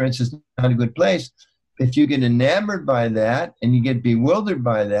passion and ignorance, is not a good place. If you get enamored by that and you get bewildered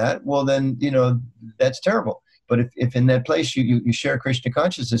by that, well then that's terrible. But if in that place you share Krishna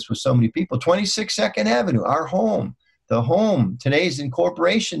consciousness with so many people, 26 2nd Avenue, our home, the home. Today's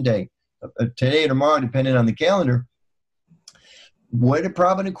Incorporation Day. Today or tomorrow, depending on the calendar. Where did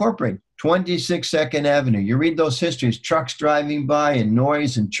Prabhupada incorporate? 26 2nd Avenue. You read those histories, trucks driving by and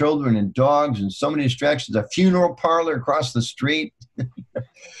noise and children and dogs and so many distractions. A funeral parlor across the street.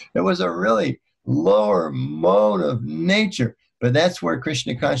 It was a really lower mode of nature. But that's where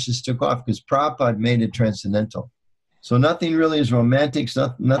Krishna consciousness took off, because Prabhupada made it transcendental. So nothing really is romantic,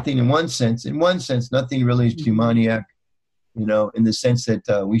 nothing in one sense. In one sense, nothing really is demoniac, you know, in the sense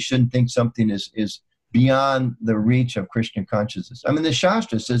that we shouldn't think something is beyond the reach of Krishna consciousness. I mean, the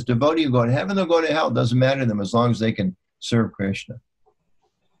Shastra says devotee will go to heaven, they'll go to hell. It doesn't matter to them as long as they can serve Krishna.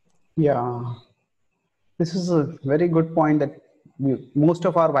 Yeah. This is a very good point, that most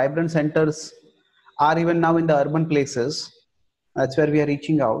of our vibrant centers are even now in the urban places. That's where we are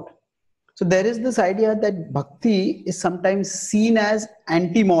reaching out. So there is this idea that bhakti is sometimes seen as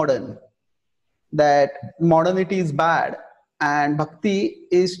anti-modern, that modernity is bad and bhakti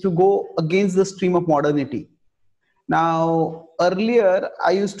is to go against the stream of modernity. Now, earlier,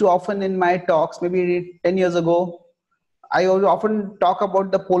 I used to often in my talks, maybe 10 years ago, I would often talk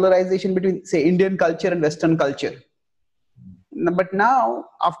about the polarization between, say, Indian culture and Western culture. But now,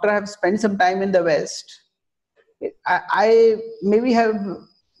 after I have spent some time in the West, I maybe have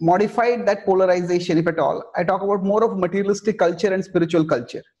modified that polarization, if at all. I talk about more of materialistic culture and spiritual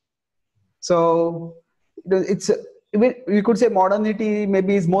culture. So we could say modernity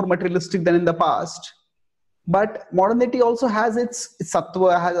maybe is more materialistic than in the past, but modernity also has its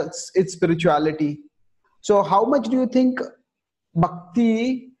sattva, has its spirituality. So how much do you think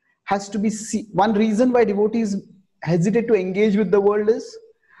bhakti has to be one reason why devotees hesitate to engage with the world is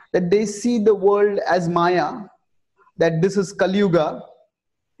that they see the world as Maya, that this is Kali Yuga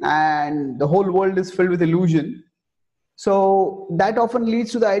and the whole world is filled with illusion. So that often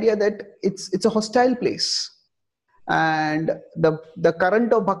leads to the idea that it's a hostile place, and the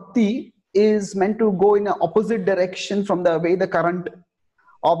current of bhakti is meant to go in an opposite direction from the way the current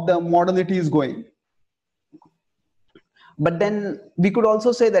of the modernity is going. But then we could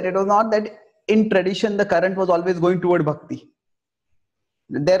also say that it was not that in tradition the current was always going toward bhakti.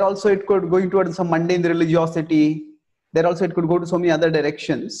 There also it could going toward some mundane religiosity. There also it could go to so many other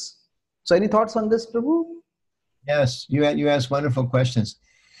directions. So any thoughts on this, Prabhu? Yes, you asked wonderful questions.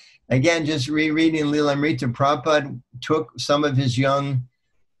 Again, just rereading Lilamrita, Prabhupada took some of his young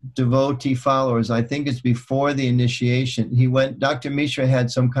devotee followers, I think it's before the initiation. He went, Dr. Mishra had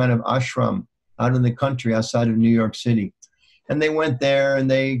some kind of ashram out in the country outside of New York City. And they went there and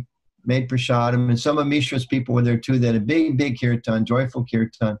they made prasadam. And some of Mishra's people were there too. They had a big kirtan, joyful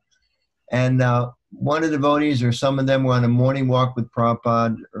kirtan. And one of the devotees, or some of them, were on a morning walk with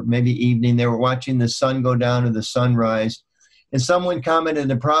Prabhupada, or maybe evening. They were watching the sun go down or the sunrise. And someone commented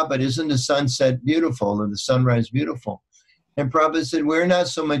to Prabhupada, isn't the sunset beautiful or the sunrise beautiful? And Prabhupada said, we're not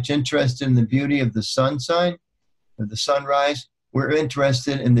so much interested in the beauty of the sun sign or the sunrise. We're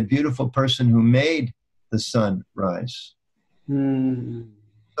interested in the beautiful person who made the sunrise.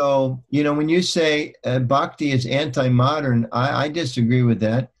 So, you know, when you say bhakti is anti-modern, I disagree with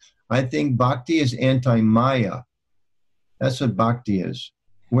that. I think bhakti is anti-maya. That's what bhakti is.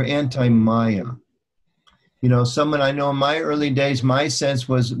 We're anti-maya. You know, someone I know in my early days, my sense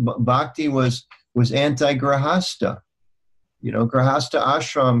was bhakti was anti-grahasta. You know, grahasta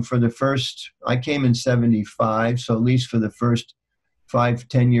ashram for the first, I came in 75, so at least for the first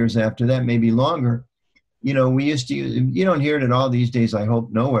 5-10 years after that, maybe longer. You know, we used to use, you don't hear it at all these days, I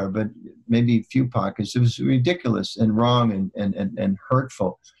hope nowhere, but maybe a few pockets. It was ridiculous and wrong and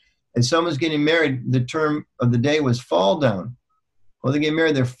hurtful. And someone's getting married, the term of the day was fall down. Well, they get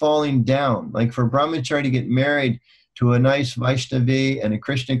married, they're falling down. Like for a brahmachari to get married to a nice Vaishnavi and a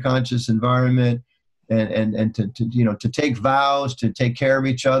Krishna conscious environment, and to take vows, to take care of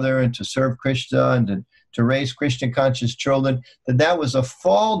each other and to serve Krishna and to raise Krishna conscious children, that was a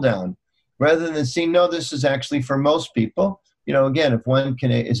fall down. Rather than seeing, no, this is actually for most people. You know, again, if one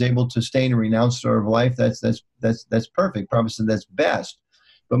is able to stay in a renounced sort of life, that's perfect. Prabhupada said that's best.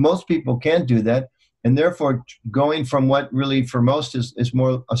 But most people can't do that. And therefore, going from what really for most is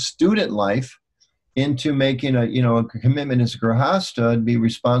more a student life into making a commitment as a grahasta, to be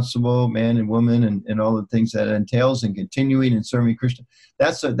responsible man and woman and all the things that it entails, and continuing and serving Krishna.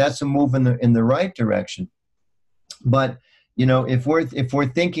 That's a move in the right direction. But you know, if we're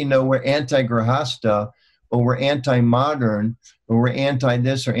thinking, no, we're anti-grahasta, or we're anti-modern, or we're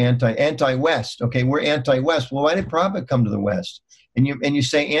anti-this or anti-West. Okay, we're anti-West. Well, why did Prabhupada come to the West? And you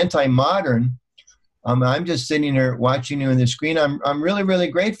say anti-modern. I'm just sitting here watching you on the screen. I'm really, really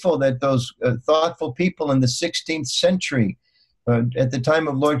grateful that those thoughtful people in the 16th century, at the time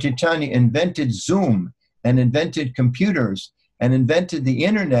of Lord Chaitanya, invented Zoom and invented computers and invented the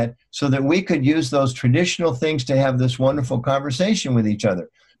internet so that we could use those traditional things to have this wonderful conversation with each other.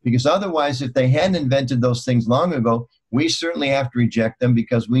 Because otherwise, if they hadn't invented those things long ago, we certainly have to reject them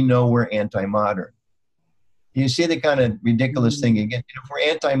because we know we're anti-modern. You see the kind of ridiculous thing again. You know, if we're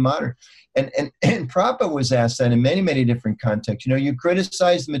anti-modern, and Prabhupada was asked that in many, many different contexts. You know, you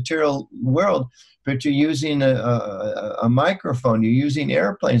criticize the material world, but you're using a microphone, you're using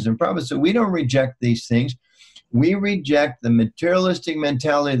airplanes, and Prabhupada said, we don't reject these things. We reject the materialistic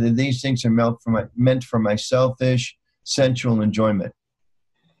mentality that these things are meant for my selfish, sensual enjoyment.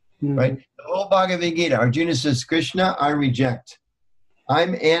 Right? The whole Bhagavad-Gītā, Arjuna says, Krishna, I reject.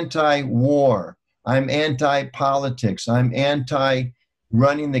 I'm anti-war. I'm anti-politics. I'm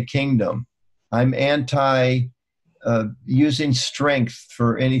anti-running the kingdom. I'm anti-using strength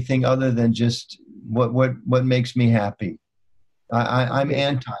for anything other than just what makes me happy. I'm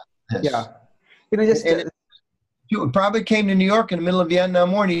anti this. Yeah. You know, just... Prabhupada came to New York in the middle of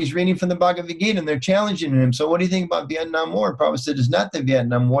Vietnam War, and he's reading from the Bhagavad-Gītā, and they're challenging him. So what do you think about Vietnam War? Prabhupada said, it's not the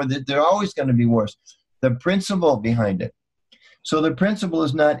Vietnam War. There are always going to be wars. The principle behind it. So the principle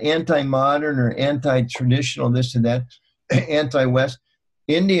is not anti-modern or anti-traditional, this and that, anti-West.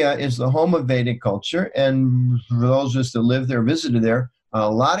 India is the home of Vedic culture, and for those of us that live there, visited there,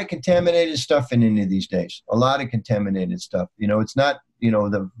 a lot of contaminated stuff in India these days. A lot of contaminated stuff. You know, it's not, you know,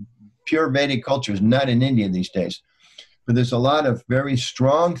 the pure Vedic culture is not in India these days. But there's a lot of very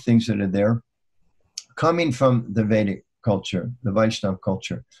strong things that are there coming from the Vedic culture, the Vaishnava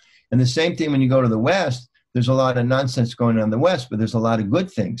culture. And the same thing when you go to the West, there's a lot of nonsense going on in the West, but there's a lot of good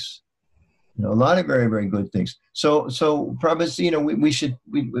things. You know, a lot of very, very good things. So Prabhupada, you know,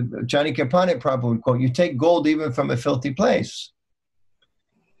 Johnny Kirpane Prabhupada would quote, you take gold even from a filthy place.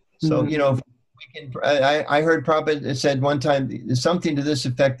 So, you know, I heard Prabhupada said one time something to this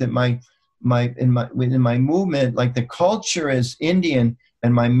effect that in my movement, like the culture is Indian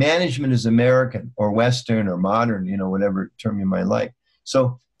and my management is American or Western or modern, you know, whatever term you might like.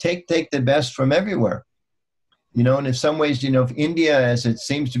 So take the best from everywhere. You know, and in some ways, you know, if India, as it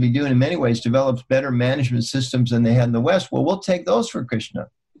seems to be doing in many ways, develops better management systems than they had in the West, well, we'll take those for Krishna.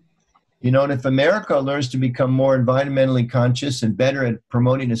 You know, and if America learns to become more environmentally conscious and better at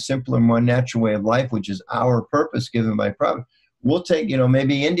promoting a simpler, more natural way of life, which is our purpose given by Prabhupada, we'll take, you know,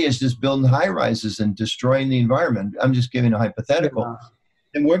 maybe India is just building high rises and destroying the environment. I'm just giving a hypothetical. Yeah.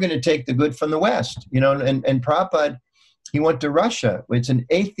 And we're going to take the good from the West, you know, and Prabhupada, he went to Russia. It's an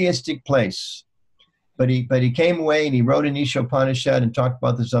atheistic place. But he came away and he wrote in Ishopanishad and talked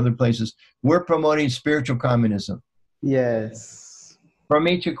about this other places. We're promoting spiritual communism. Yes. From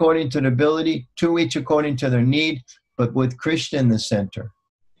each according to their ability, to each according to their need, but with Krishna in the center.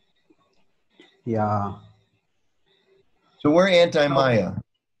 Yeah. So we're anti-Maya.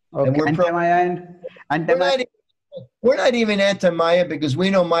 Okay. And we're anti-Maya and we're not even anti-Maya because we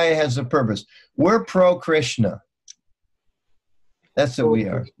know Maya has a purpose. We're pro-Krishna. That's what we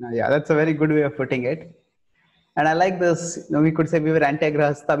are. Yeah, that's a very good way of putting it. And I like this. You know, we could say we were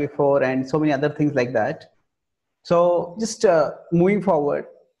anti-grahastha before and so many other things like that. So just moving forward,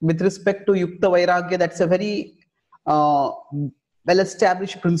 with respect to Yukta Vairagya, that's a very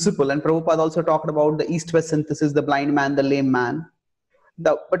well-established principle. And Prabhupada also talked about the East-West synthesis, the blind man, the lame man.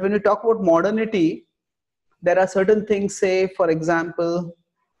 But when we talk about modernity, there are certain things, say, for example,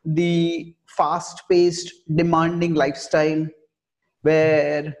 the fast-paced, demanding lifestyle,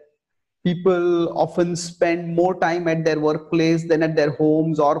 where people often spend more time at their workplace than at their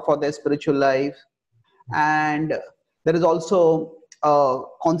homes or for their spiritual life. And there is also a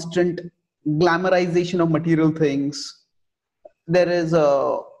constant glamorization of material things. There is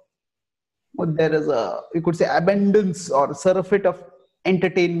you could say, abundance or surfeit of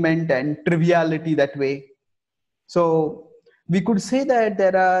entertainment and triviality that way. So we could say that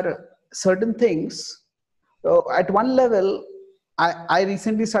there are certain things. At one level, I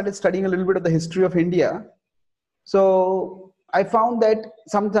recently started studying a little bit of the history of India. So I found that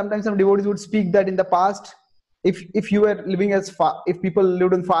sometimes some devotees would speak that in the past, if you were living if people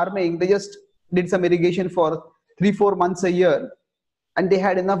lived in farming, they just did some irrigation for 3-4 months a year, and they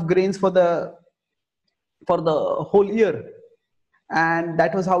had enough grains for the whole year. And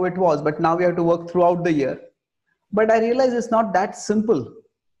that was how it was. But now we have to work throughout the year. But I realized it's not that simple,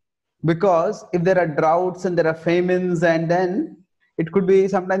 because if there are droughts and there are famines, and then it could be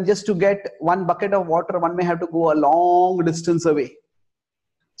sometimes just to get one bucket of water, one may have to go a long distance away.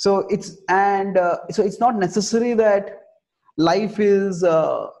 So it's not necessary that life was,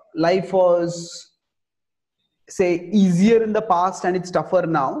 say, easier in the past and it's tougher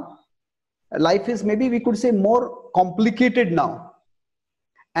now. Life is, maybe we could say, more complicated now.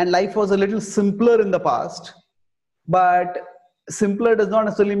 And life was a little simpler in the past, but simpler does not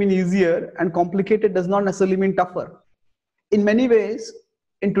necessarily mean easier, and complicated does not necessarily mean tougher. In many ways,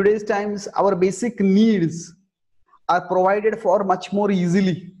 in today's times, our basic needs are provided for much more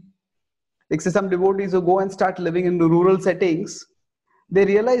easily. Like say some devotees who go and start living in the rural settings, they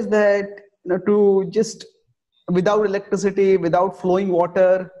realize that to just without electricity, without flowing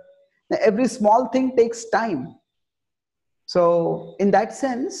water, every small thing takes time. So in that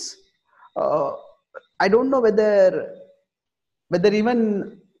sense, I don't know whether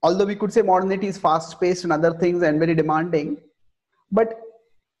even, although we could say modernity is fast-paced and other things and very demanding, but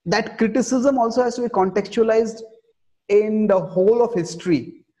that criticism also has to be contextualized in the whole of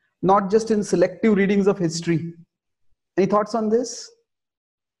history, not just in selective readings of history. Any thoughts on this?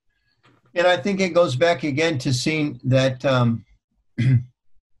 And I think it goes back again to seeing that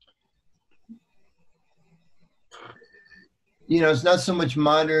it's not so much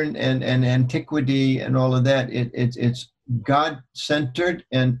modern and antiquity and all of that. It's God-centered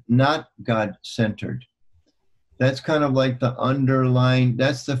and not God-centered. That's kind of like the underlying,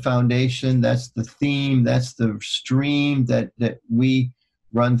 that's the foundation, that's the theme, that's the stream that we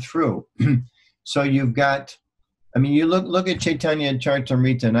run through. So you've got, I mean, you look at Chaitanya and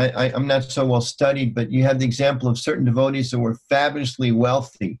Charitamrita, and I'm not so well studied, but you have the example of certain devotees that were fabulously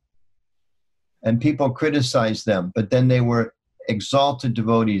wealthy, and people criticized them, but then they were exalted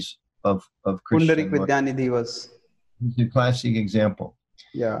devotees of Krishna. Pundarik Vidyanidhi was the classic example.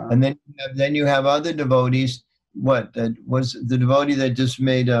 Yeah. And then you have other devotees. What was the devotee that just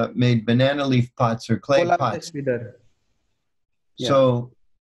made banana leaf pots or clay pots? Yeah. So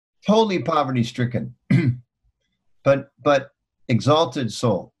totally poverty stricken, but exalted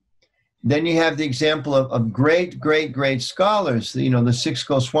soul. Then you have the example of great scholars. The 6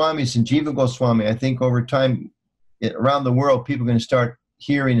 Goswamis and Jiva Goswami. I think over time, around the world, people are going to start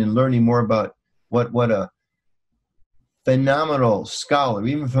hearing and learning more about what a phenomenal scholar,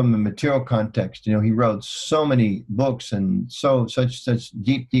 even from the material context. He wrote so many books and such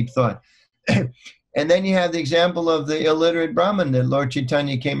deep thought. And then you have the example of the illiterate Brahmin that Lord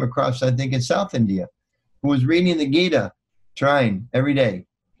Chaitanya came across, I think, in South India, who was reading the Gita, trying every day,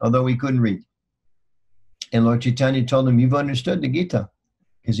 although he couldn't read. And Lord Chaitanya told him, "You've understood the Gita."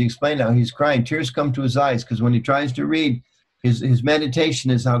 Because he explained how he's crying. Tears come to his eyes because when he tries to read, his meditation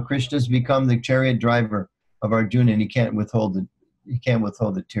is how Krishna's become the chariot driver of Arjuna, and he can't withhold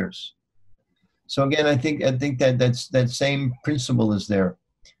the tears. So again, I think that same principle is there,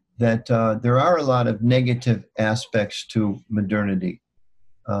 that there are a lot of negative aspects to modernity.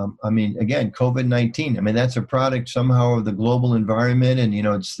 I mean, again, COVID-19. I mean, that's a product somehow of the global environment, and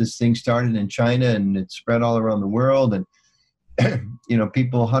this thing started in China and it spread all around the world, and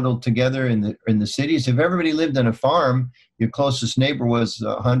people huddled together in the cities. If everybody lived on a farm, your closest neighbor was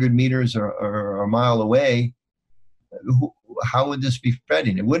 100 meters or a mile away, how would this be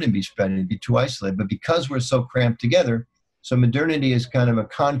spreading? It wouldn't be spreading. It'd be too isolated. But because we're so cramped together, so modernity is kind of a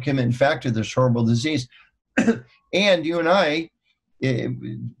concomitant factor of this horrible disease. And you and I,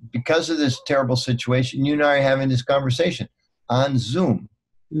 because of this terrible situation, you and I are having this conversation on Zoom.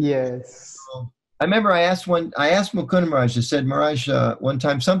 Yes. I remember I asked Mukunda Maharaj, I said, "Maharaj, one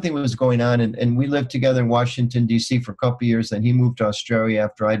time something was going on, and we lived together in Washington, D.C. for a couple of years. Then he moved to Australia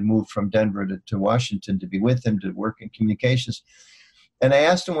after I'd moved from Denver to Washington to be with him to work in communications. And I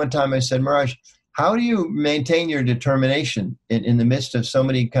asked him one time, I said, "Maharaj, how do you maintain your determination in the midst of so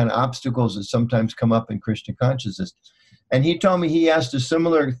many kind of obstacles that sometimes come up in Krishna consciousness?" And he told me he asked a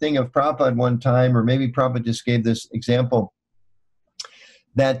similar thing of Prabhupada one time, or maybe Prabhupada just gave this example,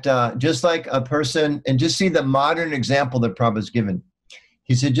 that just like a person, and just see the modern example that Prabhupada's given.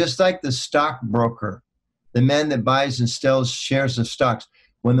 He said, just like the stockbroker, the man that buys and sells shares of stocks,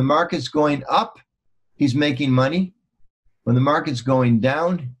 when the market's going up, he's making money. When the market's going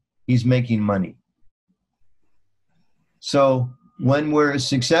down, he's making money. So when we're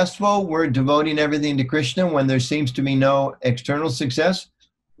successful, we're devoting everything to Krishna. When there seems to be no external success,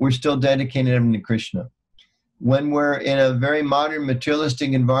 we're still dedicating everything to Krishna. When we're in a very modern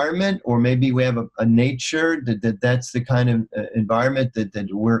materialistic environment, or maybe we have a nature that's the kind of environment that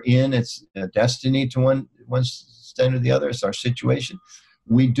we're in, it's a destiny to one extent or the other, it's our situation,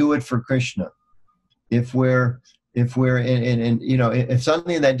 we do it for Krishna. If we're if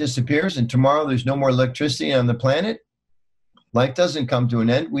suddenly that disappears and tomorrow there's no more electricity on the planet, life doesn't come to an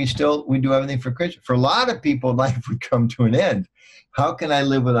end. We do everything for Krishna. For a lot of people, life would come to an end. How can I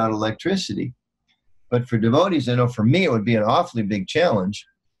live without electricity? But for devotees, I know for me, it would be an awfully big challenge,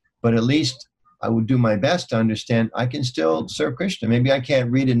 but at least I would do my best to understand I can still serve Krishna. Maybe I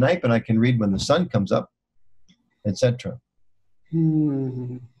can't read at night, but I can read when the sun comes up, etc.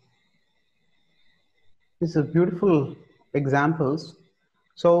 These are beautiful examples.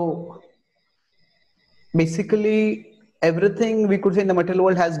 So basically, everything we could say in the material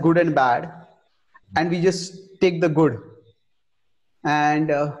world has good and bad, and we just take the good.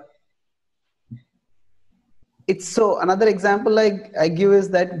 And it's so another example I give is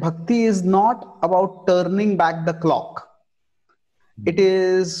that bhakti is not about turning back the clock. It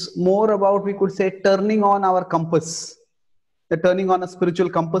is more about, we could say, turning on our compass, the turning on a spiritual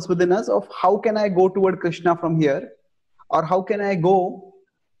compass within us of how can I go toward Krishna from here, or how can I go,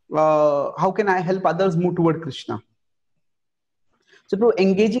 how can I help others move toward Krishna. So to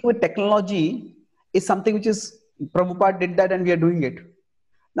engaging with technology is something which is, Prabhupada did that and we are doing it.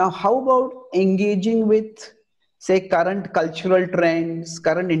 Now, how about engaging with, say, current cultural trends,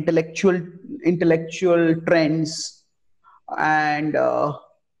 current intellectual trends, and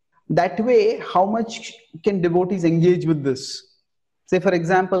that way, how much can devotees engage with this? Say, for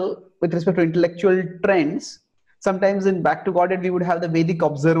example, with respect to intellectual trends, sometimes in Back to Godhead, we would have the Vedic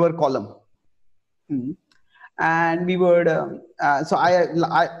Observer column. And we would, sorry?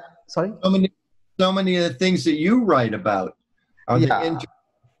 So many of the things that you write about are the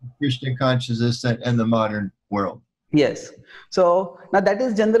Krishna consciousness and the modern world. Yes. So now that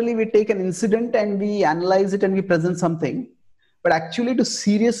is generally we take an incident and we analyze it and we present something. But actually to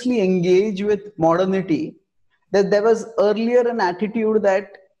seriously engage with modernity, there was earlier an attitude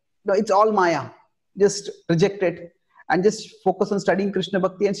that no, it's all Maya, just reject it and just focus on studying Krishna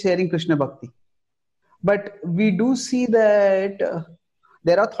Bhakti and sharing Krishna Bhakti. But we do see that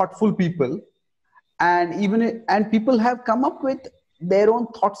there are thoughtful people, and people have come up with their own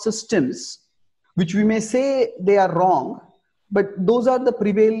thought systems, which we may say they are wrong, but those are the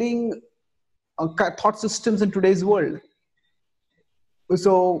prevailing thought systems in today's world.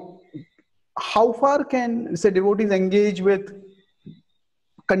 So how far can, say, devotees engage with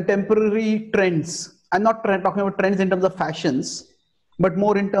contemporary trends? I'm not talking about trends in terms of fashions, but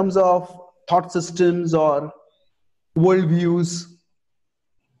more in terms of thought systems or worldviews.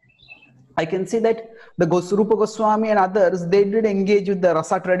 I can say that the Rupa Goswami and others, they did engage with the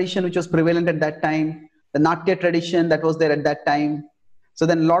rasa tradition, which was prevalent at that time, the Natya tradition that was there at that time. So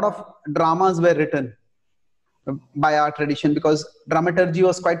then a lot of dramas were written by our tradition because dramaturgy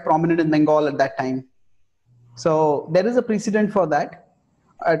was quite prominent in Bengal at that time. So there is a precedent for that.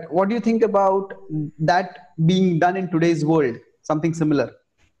 What do you think about that being done in today's world? Something similar?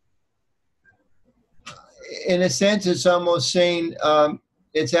 In a sense, it's almost saying,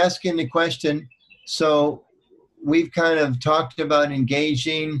 it's asking the question, so we've kind of talked about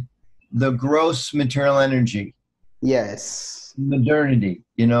engaging the gross material energy. Yes. Modernity,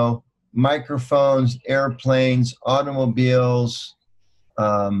 microphones, airplanes, automobiles,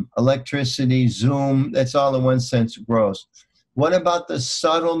 electricity, Zoom, that's all in one sense gross. What about the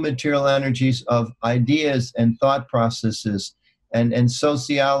subtle material energies of ideas and thought processes and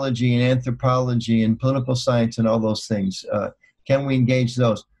sociology and anthropology and political science and all those things? Can we engage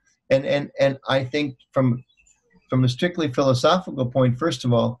those? And I think from a strictly philosophical point, first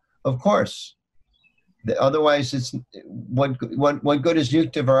of all, of course. Otherwise, it's what good is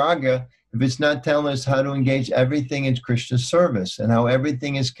Yukta Viraga if it's not telling us how to engage everything in Krishna's service and how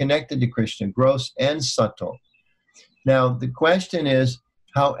everything is connected to Krishna, gross and subtle. Now, the question is,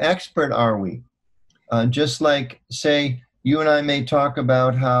 how expert are we? Just like, say, you and I may talk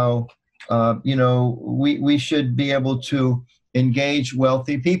about how, we should be able to engage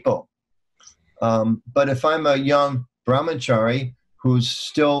wealthy people. But if I'm a young brahmachari who's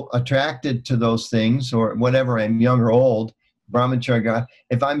still attracted to those things, or whatever, I'm young or old, brahmachari guy,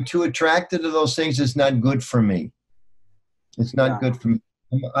 if I'm too attracted to those things, it's not good for me. It's not good for me.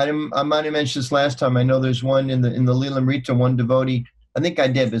 I might have mentioned this last time. I know there's one in the Leelamrita, one devotee, I think I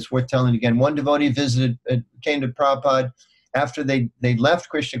did, but it's worth telling again. One devotee came to Prabhupada after they left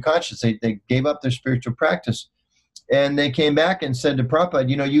Krishna consciousness. They gave up their spiritual practice. And they came back and said to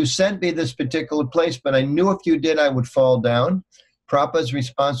Prabhupada, you sent me this particular place, but I knew if you did, I would fall down. Prabhupada's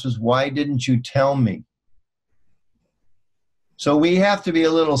response was, why didn't you tell me? So we have to be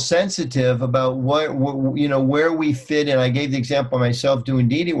a little sensitive about where we fit in. I gave the example of myself doing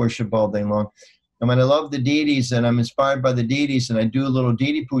deity worship all day long. I mean, I love the deities and I'm inspired by the deities and I do a little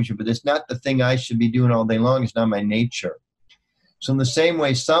deity puja, but it's not the thing I should be doing all day long. It's not my nature. So in the same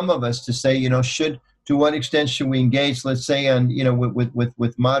way, some of us to say, to what extent should we engage, let's say, on,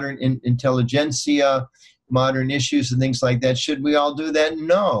 with modern intelligentsia, modern issues and things like that? Should we all do that?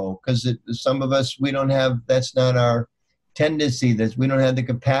 No, because some of us, that's not our tendency, that we don't have the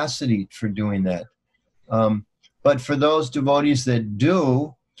capacity for doing that. But for those devotees that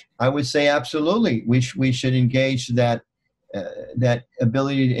do, I would say absolutely, we should engage that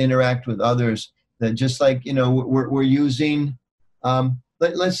ability to interact with others. That just like, we're using,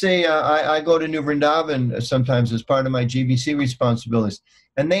 let's say I go to New Vrindavan sometimes as part of my GBC responsibilities,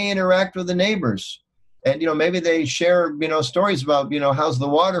 and they interact with the neighbors. And, maybe they share, stories about, how's the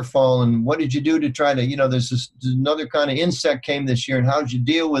waterfall and what did you do to try to, there's another kind of insect came this year and how did you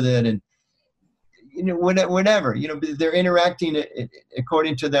deal with it? And, whatever, they're interacting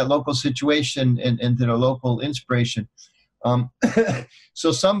according to that local situation and to their local inspiration.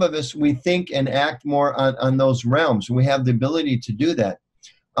 So some of us, we think and act more on those realms. We have the ability to do that.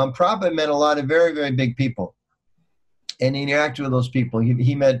 Prabhupada met a lot of very, very big people. And he interacted with those people.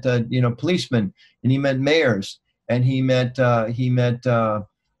 He met, policemen, and he met mayors, and he met,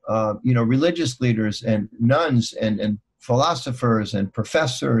 religious leaders and nuns and philosophers and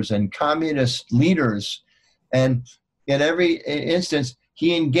professors and communist leaders. And in every instance,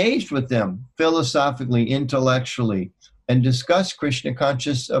 he engaged with them philosophically, intellectually, and discussed Krishna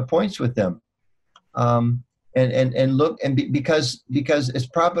conscious points with them. Because as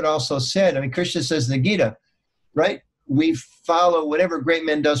Prabhupada also said, Krishna says in the Gita, right? We follow whatever great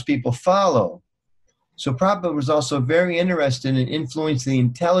man does, people follow. So Prabhupada was also very interested in influencing the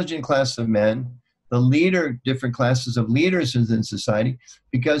intelligent class of men, the different classes of leaders in society,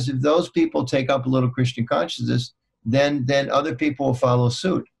 because if those people take up a little Krishna consciousness, then other people will follow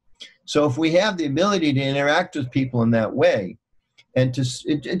suit. So if we have the ability to interact with people in that way, and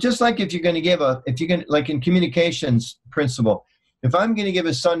just like if you're going to give like in communications principle, if I'm going to give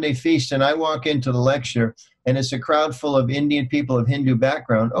a Sunday feast and I walk into the lecture and it's a crowd full of Indian people of Hindu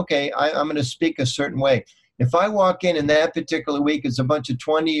background, okay, I'm going to speak a certain way. If I walk in that particular week, it's a bunch of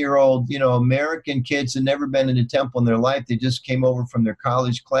 20-year-old, American kids that never been in a temple in their life. They just came over from their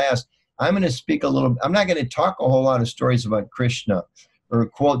college class. I'm going to speak I'm not going to talk a whole lot of stories about Krishna or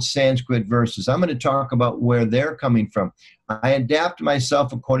quote Sanskrit verses. I'm going to talk about where they're coming from. I adapt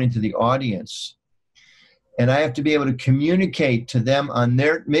myself according to the audience. And I have to be able to communicate to them on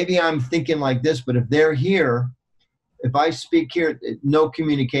maybe I'm thinking like this, but if they're here, if I speak here, no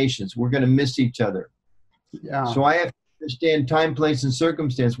communications. We're going to miss each other. Yeah. So I have to understand time, place, and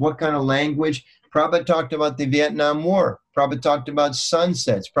circumstance. What kind of language? Prabhupada talked about the Vietnam War. Prabhupada talked about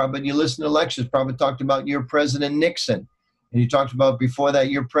sunsets. Prabhupada, you listen to lectures. Prabhupada talked about your President Nixon. And he talked about before that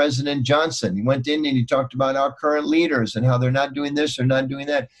your President Johnson. He went to India and he talked about our current leaders and how they're not doing this or not doing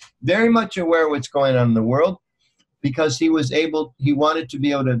that. Very much aware of what's going on in the world, because he wanted to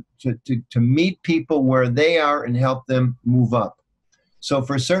be able to meet people where they are and help them move up. So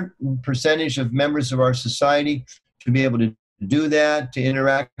for a certain percentage of members of our society to be able to do that, to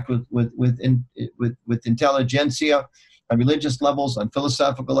interact with intelligentsia on religious levels, on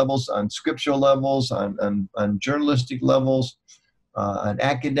philosophical levels, on scriptural levels, on journalistic levels, on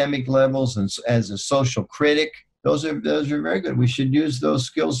academic levels, and as a social critic, those are very good. We should use those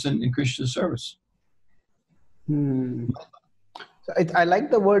skills in Christian service. So I like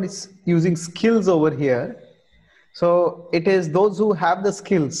the word is using skills over here. So it is those who have the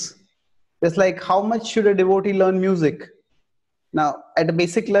skills. It's like, how much should a devotee learn music? Now, at a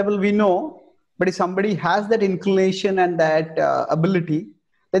basic level, we know, but if somebody has that inclination and that ability,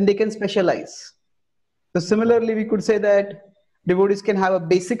 then they can specialize. So similarly, we could say that devotees can have a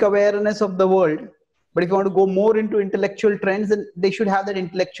basic awareness of the world, but if you want to go more into intellectual trends, then they should have that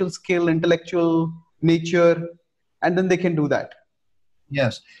intellectual skill, intellectual nature, and then they can do that.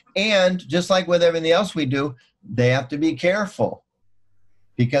 Yes. And just like with everything else we do, they have to be careful,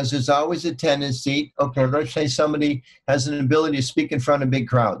 because there's always a tendency, okay, let's say somebody has an ability to speak in front of big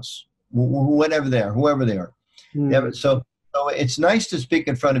crowds, whoever they are. Yeah, so it's nice to speak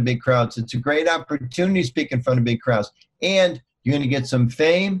in front of big crowds. It's a great opportunity to speak in front of big crowds. And you're going to get some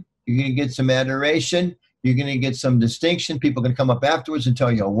fame. You're going to get some adoration. You're going to get some distinction. People are going to come up afterwards and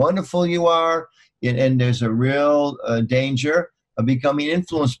tell you how wonderful you are. And there's a real danger of becoming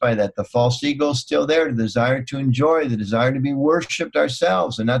influenced by that. The false ego is still there, the desire to enjoy, the desire to be worshipped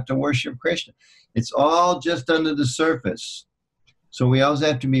ourselves and not to worship Krishna. It's all just under the surface. So we always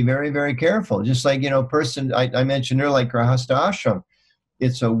have to be very, very careful. Just like, person I mentioned earlier, like Grahastha Ashram,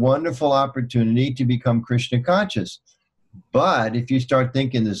 it's a wonderful opportunity to become Krishna conscious. But if you start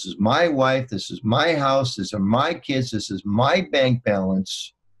thinking, this is my wife, this is my house, these are my kids, this is my bank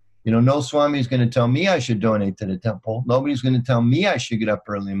balance, no Swami is going to tell me I should donate to the temple. Nobody's going to tell me I should get up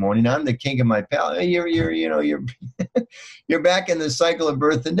early in the morning. I'm the king of my palace. You're back in the cycle of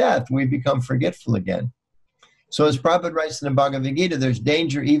birth and death. We become forgetful again. So as Prabhupada writes in the Bhagavad-Gītā, there's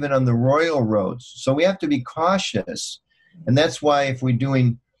danger even on the royal roads. So we have to be cautious. And that's why if we're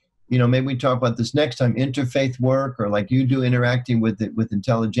doing, maybe we talk about this next time, interfaith work, or like you do, interacting with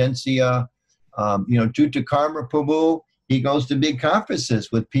intelligentsia, Anuttama Prabhu, he goes to big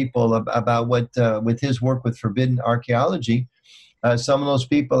conferences with people about with his work with forbidden archaeology. Some of those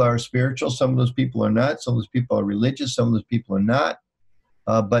people are spiritual, some of those people are not, some of those people are religious, some of those people are not.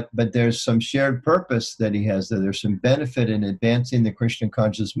 but there's some shared purpose that he has, that there's some benefit in advancing the Krishna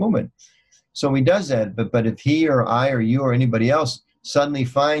conscious movement. So he does that, but if he or I or you or anybody else suddenly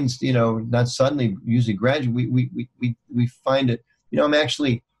finds, not suddenly, usually gradually, we find it, I'm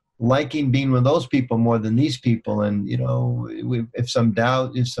actually liking being with those people more than these people. And, if some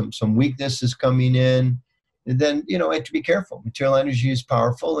doubt, if some weakness is coming in, then, I have to be careful. Material energy is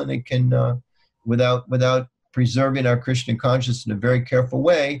powerful, and it can, without preserving our Krishna consciousness in a very careful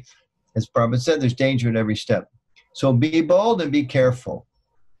way, as Prabhupada said, there's danger at every step. So be bold and be careful.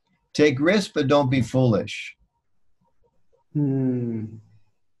 Take risks, but don't be foolish. I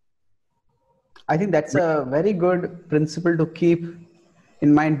think that's a very good principle to keep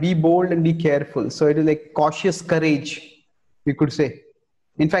in mind. Be bold and be careful. So it is like cautious courage, we could say.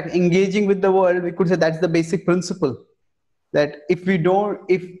 In fact, engaging with the world, we could say that's the basic principle. That if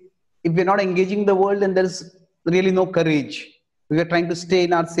we're not engaging the world, then there's really no courage. We are trying to stay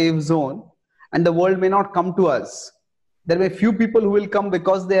in our safe zone, and the world may not come to us. There may be few people who will come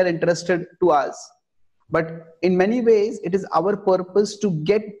because they are interested to us. But in many ways, it is our purpose to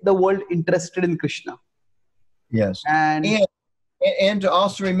get the world interested in Krishna. Yes. And to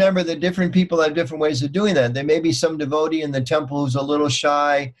also remember that different people have different ways of doing that. There may be some devotee in the temple who's a little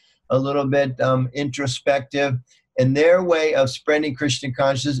shy, a little bit introspective, and their way of spreading Krishna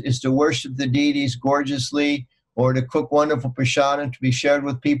consciousness is to worship the deities gorgeously, or to cook wonderful prasadam to be shared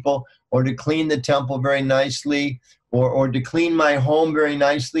with people, or to clean the temple very nicely, or to clean my home very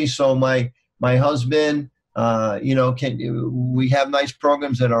nicely so my husband, we have nice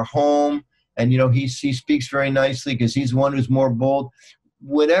programs at our home, and he speaks very nicely because he's the one who's more bold.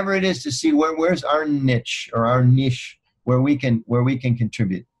 Whatever it is, to see where's our niche or our niche where we can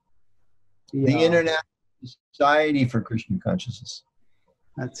contribute. Yeah. The International Society for Krishna Consciousness.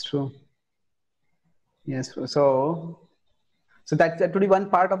 That's true. Yes. So that's actually one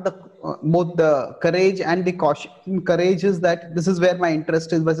part of the both the courage and the caution. Courage is that this is where my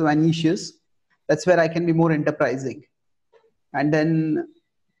interest is, my niche is. That's where I can be more enterprising. And then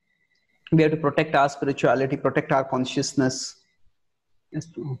we have to protect our spirituality, protect our consciousness. Yes.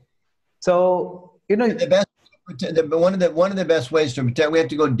 So, one of the best ways to protect, we have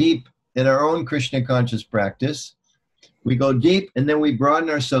to go deep in our own Krishna conscious practice. We go deep, and then we broaden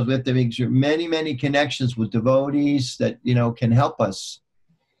ourselves. We have to make sure many connections with devotees that can help us,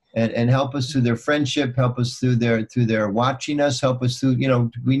 and help us through their friendship, help us through their watching us, help us through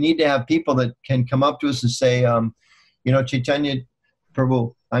we need to have people that can come up to us and say, Chaitanya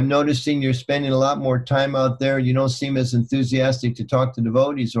Prabhu, I'm noticing you're spending a lot more time out there. You don't seem as enthusiastic to talk to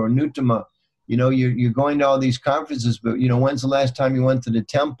devotees. Or Anuttama, you're going to all these conferences, but when's the last time you went to the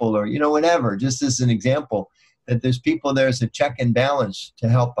temple? Or whatever. Just as an example, that there's people there as a check and balance to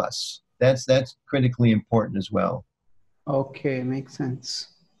help us. That's critically important as well. Okay, makes sense.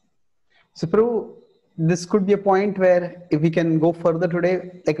 So Prabhu, this could be a point where if we can go further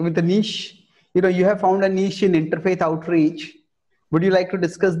today, like with the niche, you have found a niche in interfaith outreach. Would you like to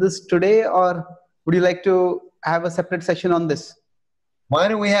discuss this today, or would you like to have a separate session on this? Why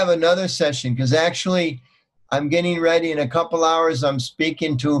don't we have another session? Because actually, I'm getting ready in a couple hours. I'm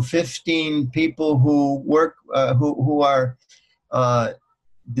speaking to 15 people who work, who are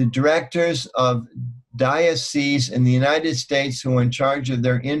the directors of dioceses in the United States who are in charge of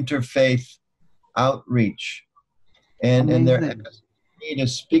their interfaith outreach. And they're asking me to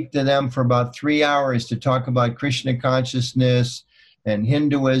speak to them for about 3 hours to talk about Krishna consciousness and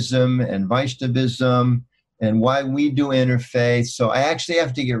Hinduism and Vaishnavism and why we do interfaith. So I actually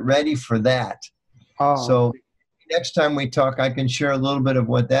have to get ready for that. Oh. So next time we talk, I can share a little bit of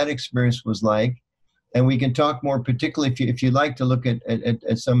what that experience was like. And we can talk more particularly if you'd like to look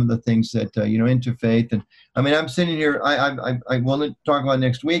at some of the things that, interfaith. And I mean, I'm sitting here, I will talk about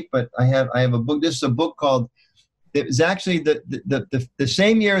next week, but I have a book. This is a book called, it was actually the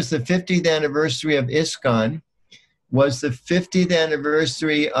same year as the 50th anniversary of ISKCON was the 50th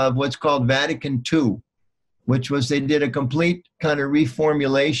anniversary of what's called Vatican II, which was, they did a complete kind of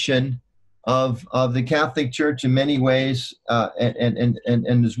reformulation of the Catholic Church in many ways,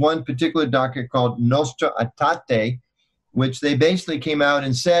 and there's one particular document called Nostra Aetate, which they basically came out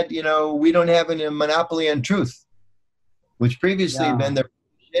and said, we don't have a monopoly on truth, which previously had been their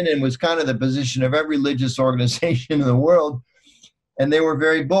position and was kind of the position of every religious organization in the world, and they were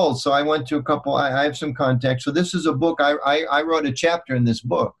very bold. So I went to a couple, I have some contacts. So this is a book, I wrote a chapter in this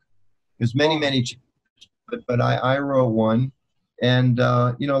book. There's many chapters, but I wrote one. And,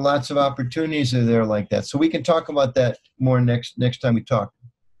 lots of opportunities are there like that. So we can talk about that more next time we talk.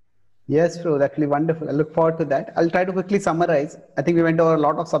 Yes, bro, that'll be wonderful. I look forward to that. I'll try to quickly summarize. I think we went over a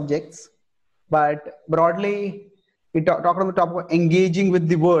lot of subjects, but broadly, We talked on the topic of engaging with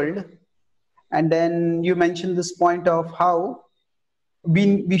the world. And then you mentioned this point of how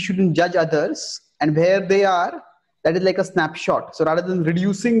we shouldn't judge others, and where they are, that is like a snapshot. So rather than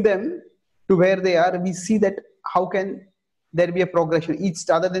reducing them to where they are, we see that how can there be a progression. Each,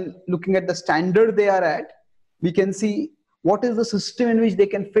 rather than looking at the standard they are at, we can see what is the system in which they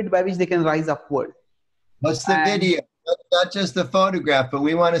can fit, by which they can rise upward. What's the video? Not just the photograph, but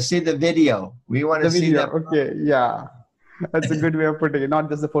we want to see the video. We want to see that. Okay, yeah. That's a good way of putting it, not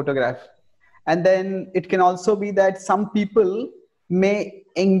just the photograph. And then it can also be that some people may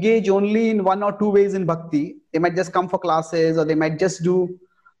engage only in 1 or 2 ways in bhakti. They might just come for classes, or they might just do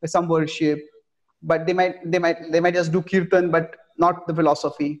some worship, but they might just do kirtan, but not the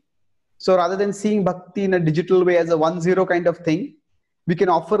philosophy. So rather than seeing bhakti in a digital way as a 1-0 kind of thing, we can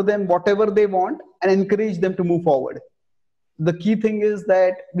offer them whatever they want and encourage them to move forward. The key thing is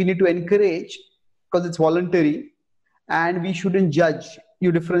that we need to encourage, because it's voluntary, and we shouldn't judge.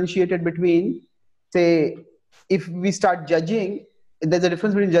 You differentiated between, say, if we start judging, there's a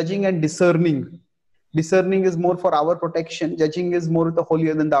difference between judging and discerning. Discerning is more for our protection. Judging is more with the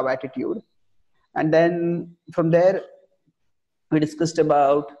holier than thou attitude. And then from there, we discussed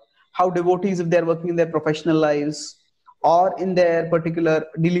about how devotees, if they're working in their professional lives or in their particular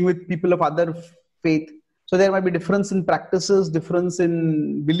dealing with people of other faith, so there might be difference in practices, difference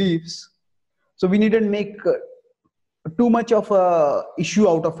in beliefs. So we needn't make too much of a issue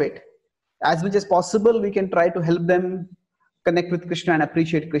out of it. As much as possible, we can try to help them connect with Krishna and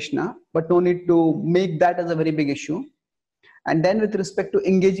appreciate Krishna, but no need to make that as a very big issue. And then with respect to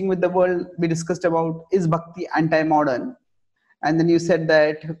engaging with the world, we discussed about, is bhakti anti-modern? And then you said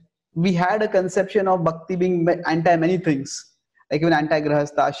that we had a conception of bhakti being anti many things, like even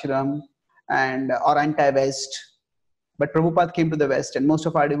anti-grahastha ashram and or anti-West. But Prabhupada came to the West, and most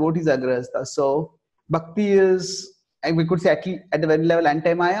of our devotees are grahastha. So bhakti is, we could say at the very level,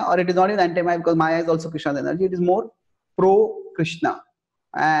 anti-Maya, or it is not even anti-Maya, because Maya is also Krishna's energy. It is more pro-Krishna.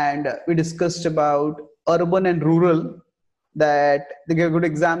 And we discussed about urban and rural, that they gave a good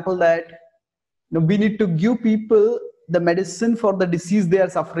example that we need to give people the medicine for the disease they are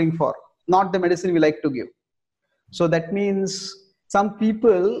suffering for, not the medicine we like to give. So that means some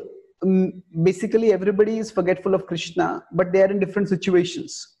people, basically everybody is forgetful of Krishna, but they are in different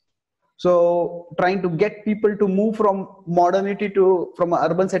situations. So trying to get people to move from modernity from an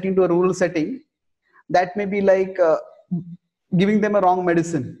urban setting to a rural setting, that may be like giving them a wrong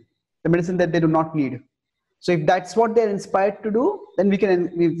medicine, the medicine that they do not need. So if that's what they're inspired to do, then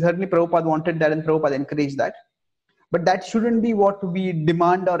certainly Prabhupada wanted that, and Prabhupada encouraged that. But that shouldn't be what we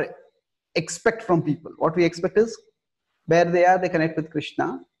demand or expect from people. What we expect is, where they are, they connect with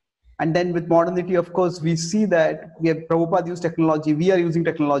Krishna. And then with modernity, of course, we see that Prabhupada used technology, we are using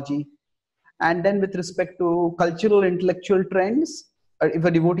technology. And then with respect to cultural, intellectual trends, if a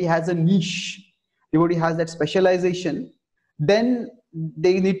devotee has a niche, devotee has that specialization, then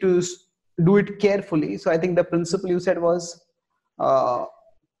they need to do it carefully. So I think the principle you said was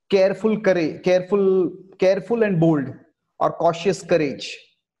careful and bold, or cautious courage.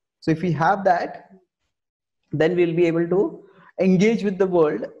 So if we have that, then we'll be able to engage with the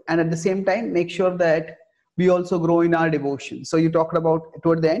world, and at the same time make sure that we also grow in our devotion. So you talked about,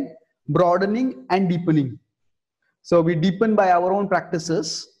 toward the end, broadening and deepening. So we deepen by our own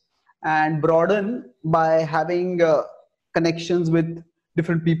practices, and broaden by having connections with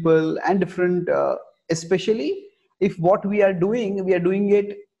different people and different, especially if what we are doing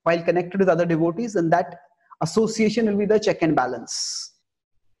it while connected with other devotees, and that association will be the check and balance.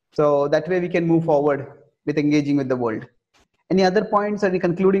 So that way we can move forward with engaging with the world. Any other points, any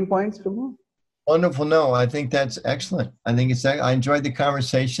concluding points, Prabhu? Wonderful. No, I think that's excellent. I enjoyed the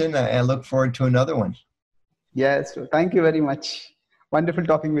conversation. I look forward to another one. Yes, thank you very much. Wonderful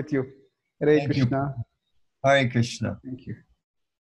talking with you. Hare Krishna. Hare Krishna. Thank you.